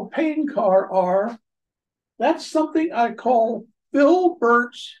the propane car are. That's something I call Bill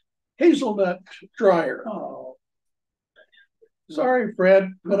Burt's hazelnut dryer. Oh. Sorry,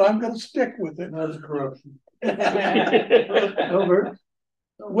 Fred, but I'm going to stick with it. That's corruption. Over.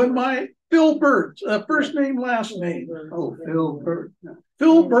 When my Phil Burt, first name, last name. Oh, Phil Burt.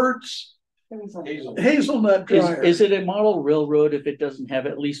 Phil Burt's hazelnut dryer. Is it a model railroad if it doesn't have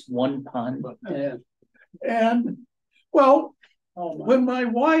at least one pun? Yeah. And well, when my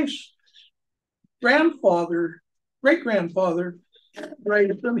wife's great-grandfather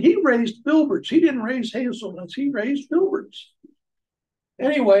raised them, he raised filberts. He didn't raise hazelnuts, he raised filberts.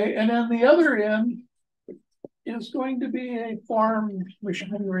 Anyway, and then the other end is going to be a farm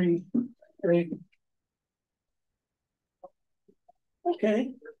machinery thing.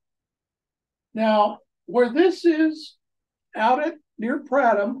 Okay. Now, where this is out at near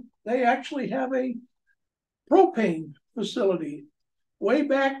Prattam, they actually have a propane facility. Way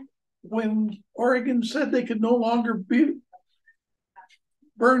back when Oregon said they could no longer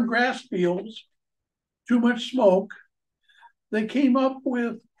burn grass fields, too much smoke, they came up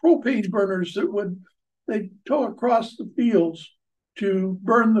with propane burners that they'd tow across the fields to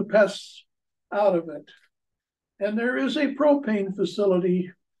burn the pests out of it. And there is a propane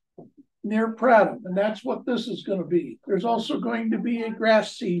facility near Prattam, and that's what this is going to be. There's also going to be a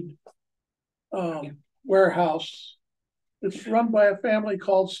grass seed warehouse. It's run by a family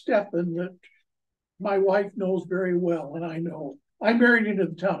called Steffen that my wife knows very well, and I know. I married into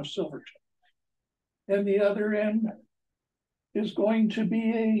the town of Silverton. And the other end is going to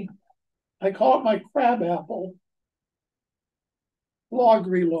be I call it my crabapple log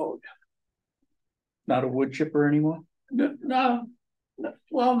reload. Not a wood chipper anymore? No,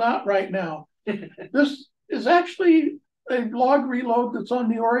 well, not right now. This is actually a log reload that's on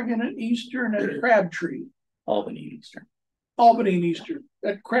the Oregon and Eastern at Crabtree. Albany and Eastern. Albany and Eastern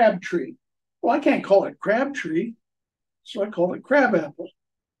at Crabtree. Well, I can't call it Crabtree, so I call it crabapple.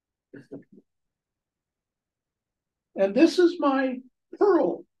 And this is my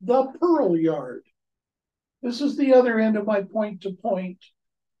the pearl yard. This is the other end of my point-to-point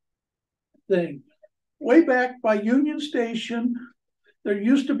thing. Way back by Union Station There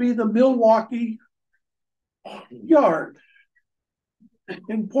used to be the Milwaukee yard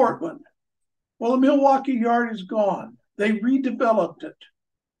in Portland. Well, the Milwaukee yard is gone. They redeveloped it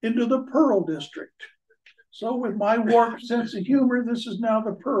into the Pearl District. So with my warped sense of humor, this is now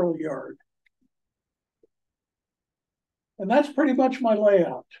the Pearl Yard. And that's pretty much my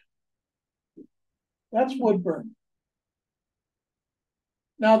layout. That's Woodburn.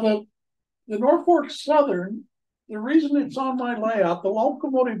 Now the Norfolk Southern, the reason it's on my layout, the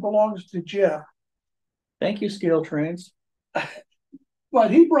locomotive belongs to Jeff. Thank you, Scale Trains.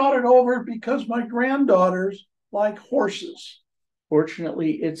 But he brought it over because my granddaughters like horses.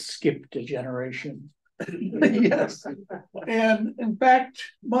 Fortunately, it skipped a generation. Yes. And in fact,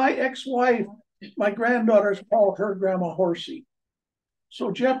 my ex-wife, my granddaughters call her Grandma Horsey.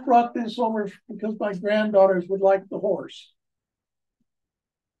 So Jeff brought this over because my granddaughters would like the horse.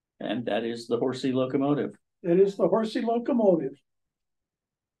 And that is the Horsey locomotive. It is the Horsey locomotive.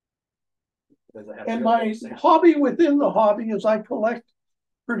 And my hobby within the hobby is I collect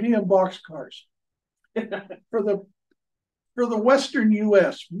per diem boxcars for the Western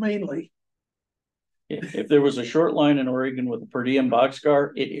US mainly. If there was a short line in Oregon with a per diem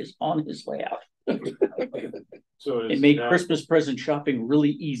boxcar, it is on his layout. So It made Christmas present shopping really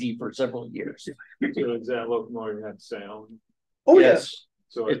easy for several years. So does that locomotive have sound? Oh Yes.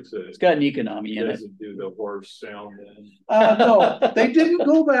 So It's got an economy in it. does it do the horse sound then? No, they didn't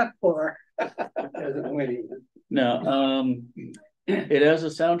go that far. No, it has a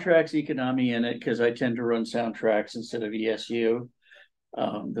soundtracks economy in it because I tend to run soundtracks instead of ESU.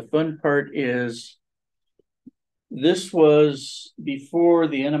 The fun part is this was before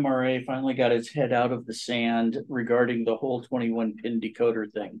the NMRA finally got its head out of the sand regarding the whole 21 pin decoder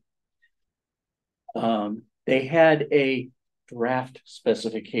thing. They had a draft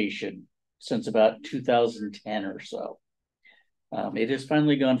specification since about 2010 or so. It has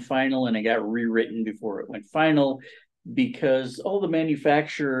finally gone final and it got rewritten before it went final because all the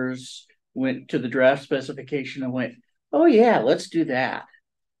manufacturers went to the draft specification and went, oh yeah, let's do that.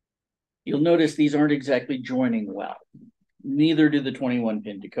 You'll notice these aren't exactly joining well. Neither do the 21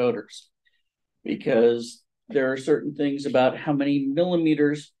 pin decoders because there are certain things about how many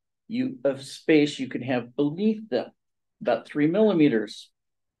millimeters of space you can have beneath them, about 3 millimeters.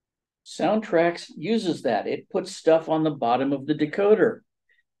 Soundtracks uses that. It puts stuff on the bottom of the decoder.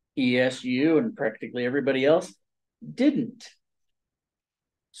 ESU and practically everybody else didn't.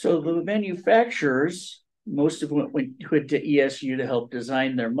 So the manufacturers, most of them went to ESU to help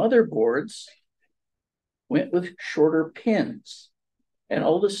design their motherboards, went with shorter pins. And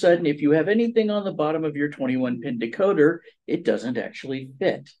all of a sudden, if you have anything on the bottom of your 21 pin decoder, it doesn't actually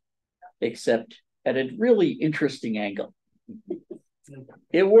fit, except at a really interesting angle.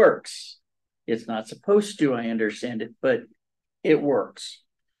 It works. It's not supposed to, I understand it, but it works.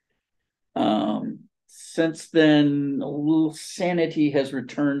 Since then, a little sanity has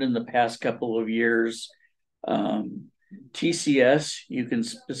returned in the past couple of years. TCS, you can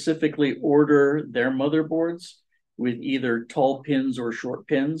specifically order their motherboards with either tall pins or short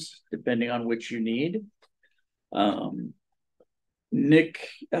pins, depending on which you need. Nick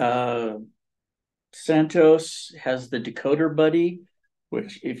Santos has the Decoder Buddy,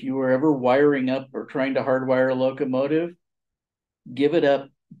 which if you were ever wiring up or trying to hardwire a locomotive, give it up,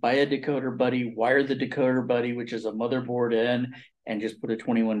 buy a Decoder Buddy, wire the Decoder Buddy, which is a motherboard in, and just put a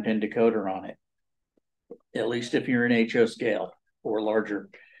 21 pin decoder on it. At least if you're in HO scale or larger.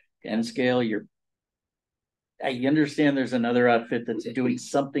 N scale, I understand there's another outfit that's doing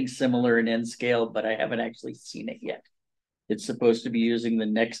something similar in N scale, but I haven't actually seen it yet. It's supposed to be using the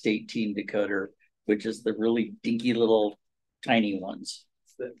Next 18 decoder, which is the really dinky little tiny ones.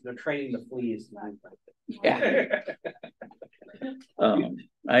 They're training the fleas. Yeah.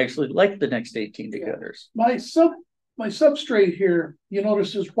 I actually like the Next 18 decoders. My substrate here, you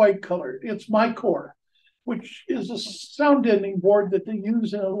notice, is white colored. It's my core, which is a sound deadening board that they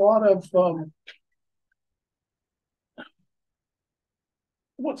use in a lot of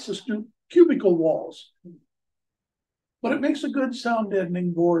cubicle walls. But it makes a good sound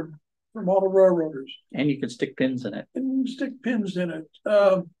deadening board for model railroaders. And you can stick pins in it. And you stick pins in it.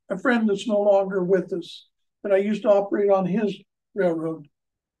 A friend that's no longer with us, that I used to operate on his railroad,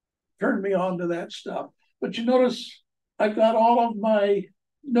 turned me on to that stuff. But you notice I've got all of my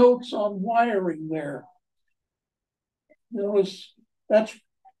notes on wiring there. Notice that's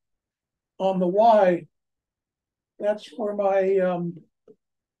on the Y. That's where my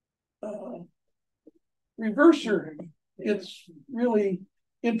reverser, it's really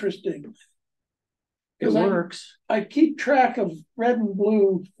interesting. It works. I keep track of red and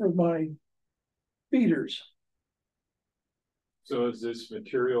blue for my feeders. So is this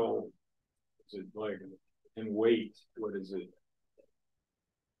material, is it like in weight? What is it?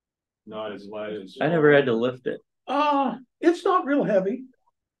 Not as light as. I never had to lift it. It's not real heavy.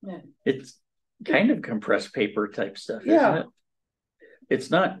 It's kind of compressed paper type stuff, Yeah.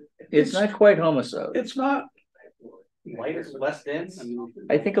 isn't it? It's not quite homicide. It's not, Lighter, less dense?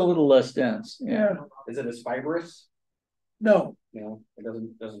 I think a little less dense. yeah, Is it as fibrous? no, No, it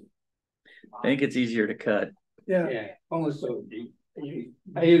doesn't. I think it's easier to cut. yeah. Yeah, almost so deep.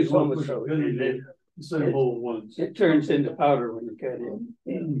 I use almost so deep. It turns into powder when you cut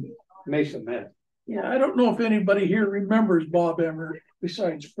it. Makes a mess. Yeah, I don't know if anybody here remembers Bob Emmer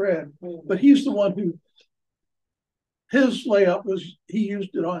besides Fred, but he's the one who, his layout was, he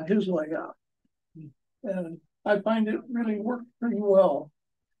used it on his layout. And I find it really worked pretty well.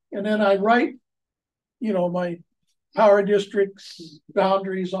 And then I write, my power district's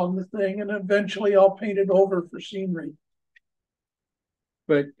boundaries on the thing, and eventually I'll paint it over for scenery.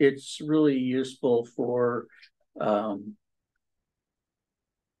 But it's really useful for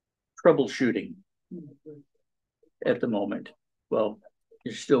troubleshooting at the moment. Well,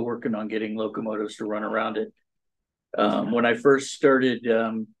 you're still working on getting locomotives to run around it. When I first started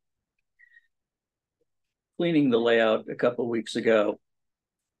cleaning the layout a couple of weeks ago,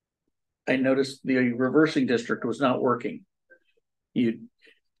 I noticed the reversing district was not working. You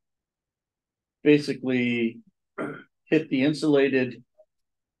basically hit the insulated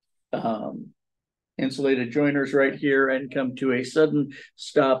joiners right here and come to a sudden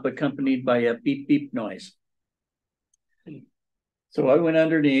stop accompanied by a beep beep noise. So I went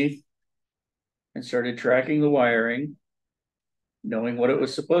underneath and started tracking the wiring, knowing what it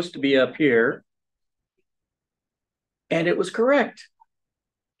was supposed to be up here. And it was correct.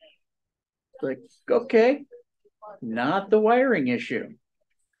 Like, okay, not the wiring issue.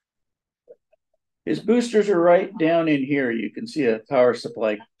 His boosters are right down in here. You can see a power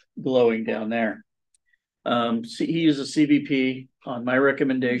supply glowing down there. He uses CVP on my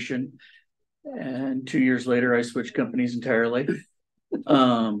recommendation. And 2 years later, I switched companies entirely.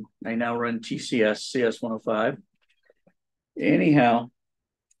 I now run TCS CS105. Anyhow,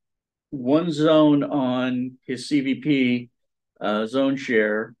 one zone on his CVP zone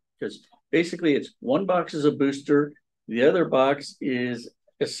share, because basically it's one box is a booster, the other box is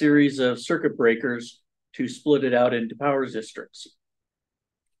a series of circuit breakers to split it out into power districts.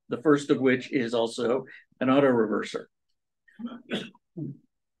 The first of which is also an auto reverser.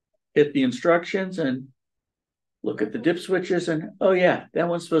 Hit the instructions and look at the dip switches and, oh yeah, that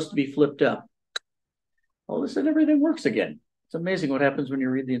one's supposed to be flipped up. All of a sudden everything works again. It's amazing what happens when you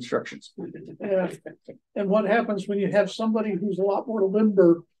read the instructions. Yeah. And what happens when you have somebody who's a lot more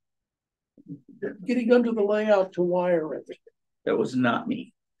limber getting under the layout to wire it. That was not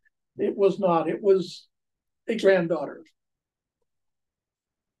me. It was not, it was a granddaughter.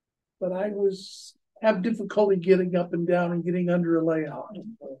 But I have difficulty getting up and down and getting under a layout.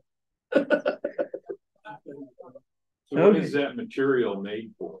 So what is that material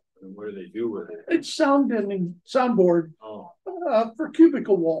made for? And what do they do with it? It's soundboard Oh, for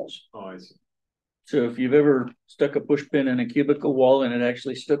cubicle walls. oh, I see. So if you've ever stuck a push pin in a cubicle wall and it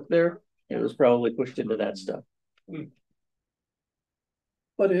actually stuck there, it was probably pushed into that stuff.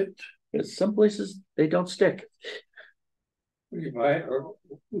 But Because some places they don't stick. Where you buy it or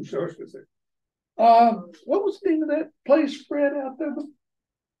who sources it? what was the name of that place, Fred, out there?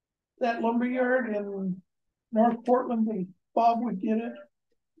 That lumberyard in North Portland, and Bob would get it.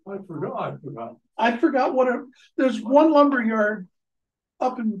 I forgot. I forgot there's one lumberyard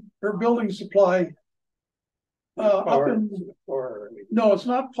up in her building supply. No, it's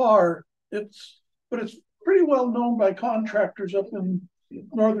not PAR. But it's pretty well known by contractors up in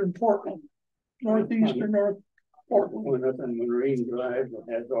northern Portland, northeastern North Portland. Went up in Marine Drive that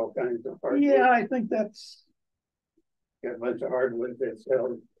has all kinds of hardwood. Yeah, I think that's. Got a bunch of hardwood that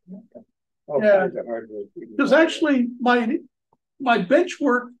sells. Yeah, because actually my bench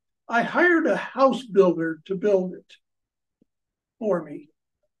work, I hired a house builder to build it for me,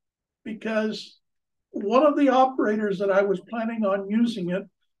 because one of the operators that I was planning on using it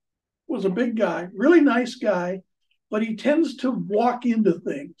was a big guy, really nice guy, but he tends to walk into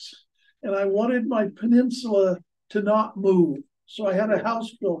things. And I wanted my peninsula to not move. So I had a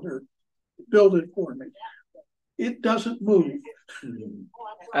house builder build it for me. It doesn't move.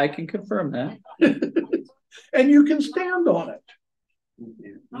 I can confirm that. And you can stand on it.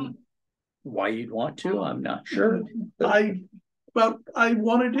 Why you'd want to, I'm not sure. But I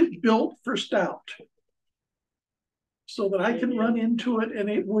wanted it built for stout, so that I can run into it and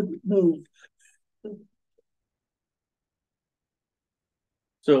it wouldn't move.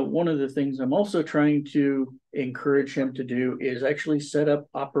 So one of the things I'm also trying to encourage him to do is actually set up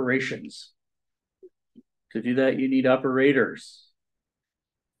operations. To do that, you need operators.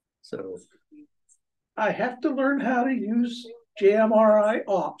 So I have to learn how to use JMRI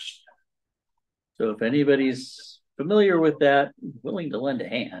ops. So if anybody's familiar with that, I'm willing to lend a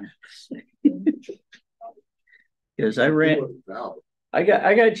hand. Because I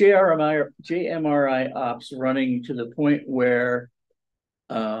got JMRI ops running to the point where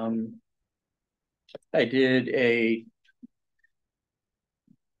I did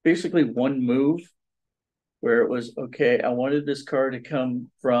basically one move where it was, okay, I wanted this car to come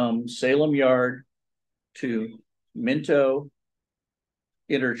from Salem Yard to Minto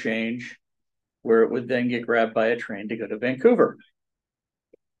interchange, where it would then get grabbed by a train to go to Vancouver.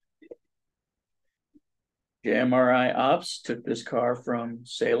 JMRI ops took this car from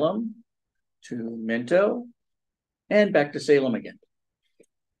Salem to Minto and back to Salem again.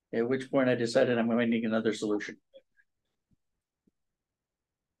 At which point I decided I'm going to need another solution.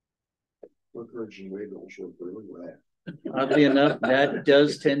 Oddly enough, that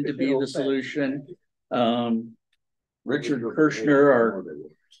does tend to be the solution. Richard Kirshner,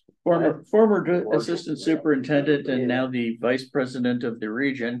 our former assistant superintendent and now the vice president of the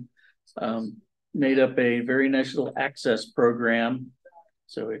region, made up a very nice little access program.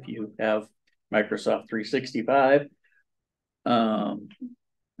 So if you have Microsoft 365,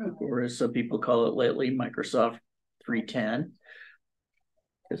 or as some people call it lately, Microsoft 310,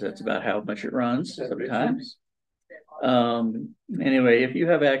 because that's about how much it runs sometimes. Anyway, if you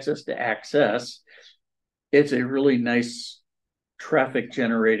have access to Access, it's a really nice traffic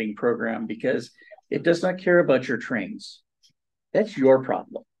generating program because it does not care about your trains. That's your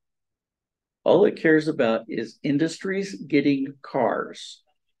problem. All it cares about is industries getting cars.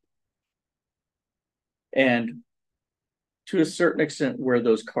 And to a certain extent where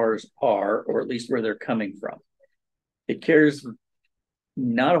those cars are, or at least where they're coming from. It cares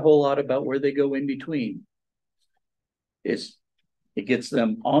not a whole lot about where they go in between. It gets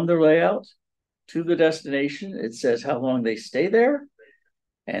them on their layout to the destination. It says how long they stay there.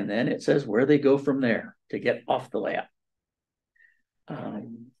 And then it says where they go from there to get off the layout.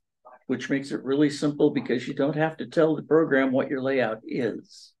 Which makes it really simple because you don't have to tell the program what your layout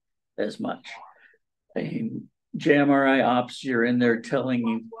is as much. JMRI ops, you're in there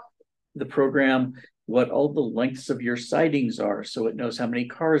telling the program what all the lengths of your sidings are so it knows how many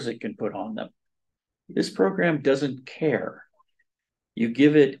cars it can put on them. This program doesn't care. You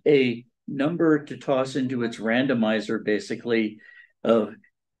give it a number to toss into its randomizer, basically, of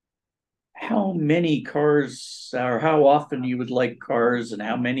how many cars or how often you would like cars and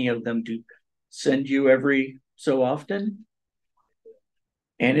how many of them to send you every so often.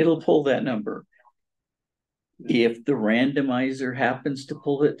 And it'll pull that number. If the randomizer happens to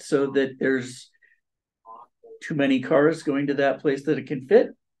pull it so that there's too many cars going to that place that it can fit,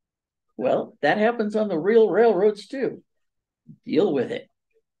 well, that happens on the real railroads too. Deal with it.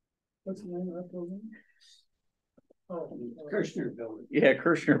 What's the name of that program? Oh, Kirshner built it. Yeah,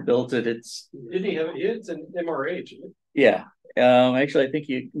 Kirshner built it. Didn't he have it? It's an NMRA, isn't it? Yeah. Actually, I think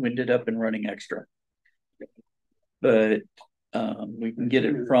he ended up in running extra. But we can get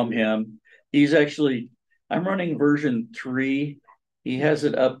it from him. I'm running version 3. He has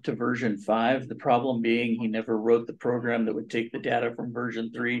it up to version 5. The problem being he never wrote the program that would take the data from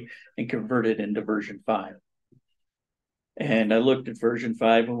version 3 and convert it into version 5. And I looked at version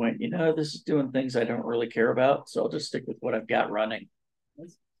 5 and went, this is doing things I don't really care about. So I'll just stick with what I've got running.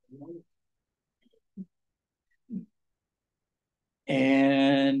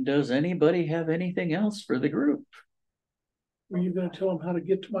 And does anybody have anything else for the group? Were you going to tell them how to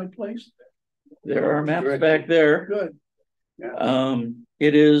get to my place? There are maps back there. Good.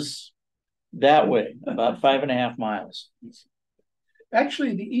 It is that way, about 5.5 miles.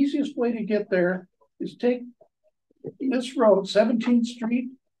 Actually, the easiest way to get there is take this road, 17th Street,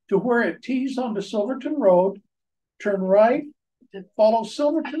 to where it tees onto Silverton Road, turn right, follow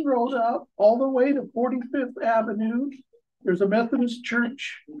Silverton Road out all the way to 45th Avenue. There's a Methodist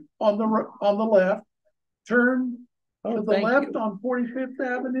church on the left. Turn to the left on 45th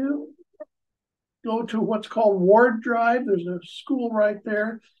Avenue. Go to what's called Ward Drive. There's a school right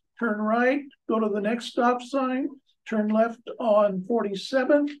there. Turn right, go to the next stop sign, turn left on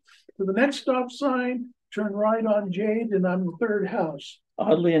 47th to the next stop sign, turn right on Jade, and I'm the third house.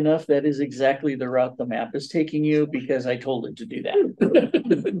 Oddly enough, that is exactly the route the map is taking you because I told it to do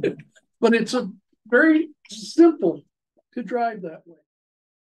that. But it's very simple to drive that way.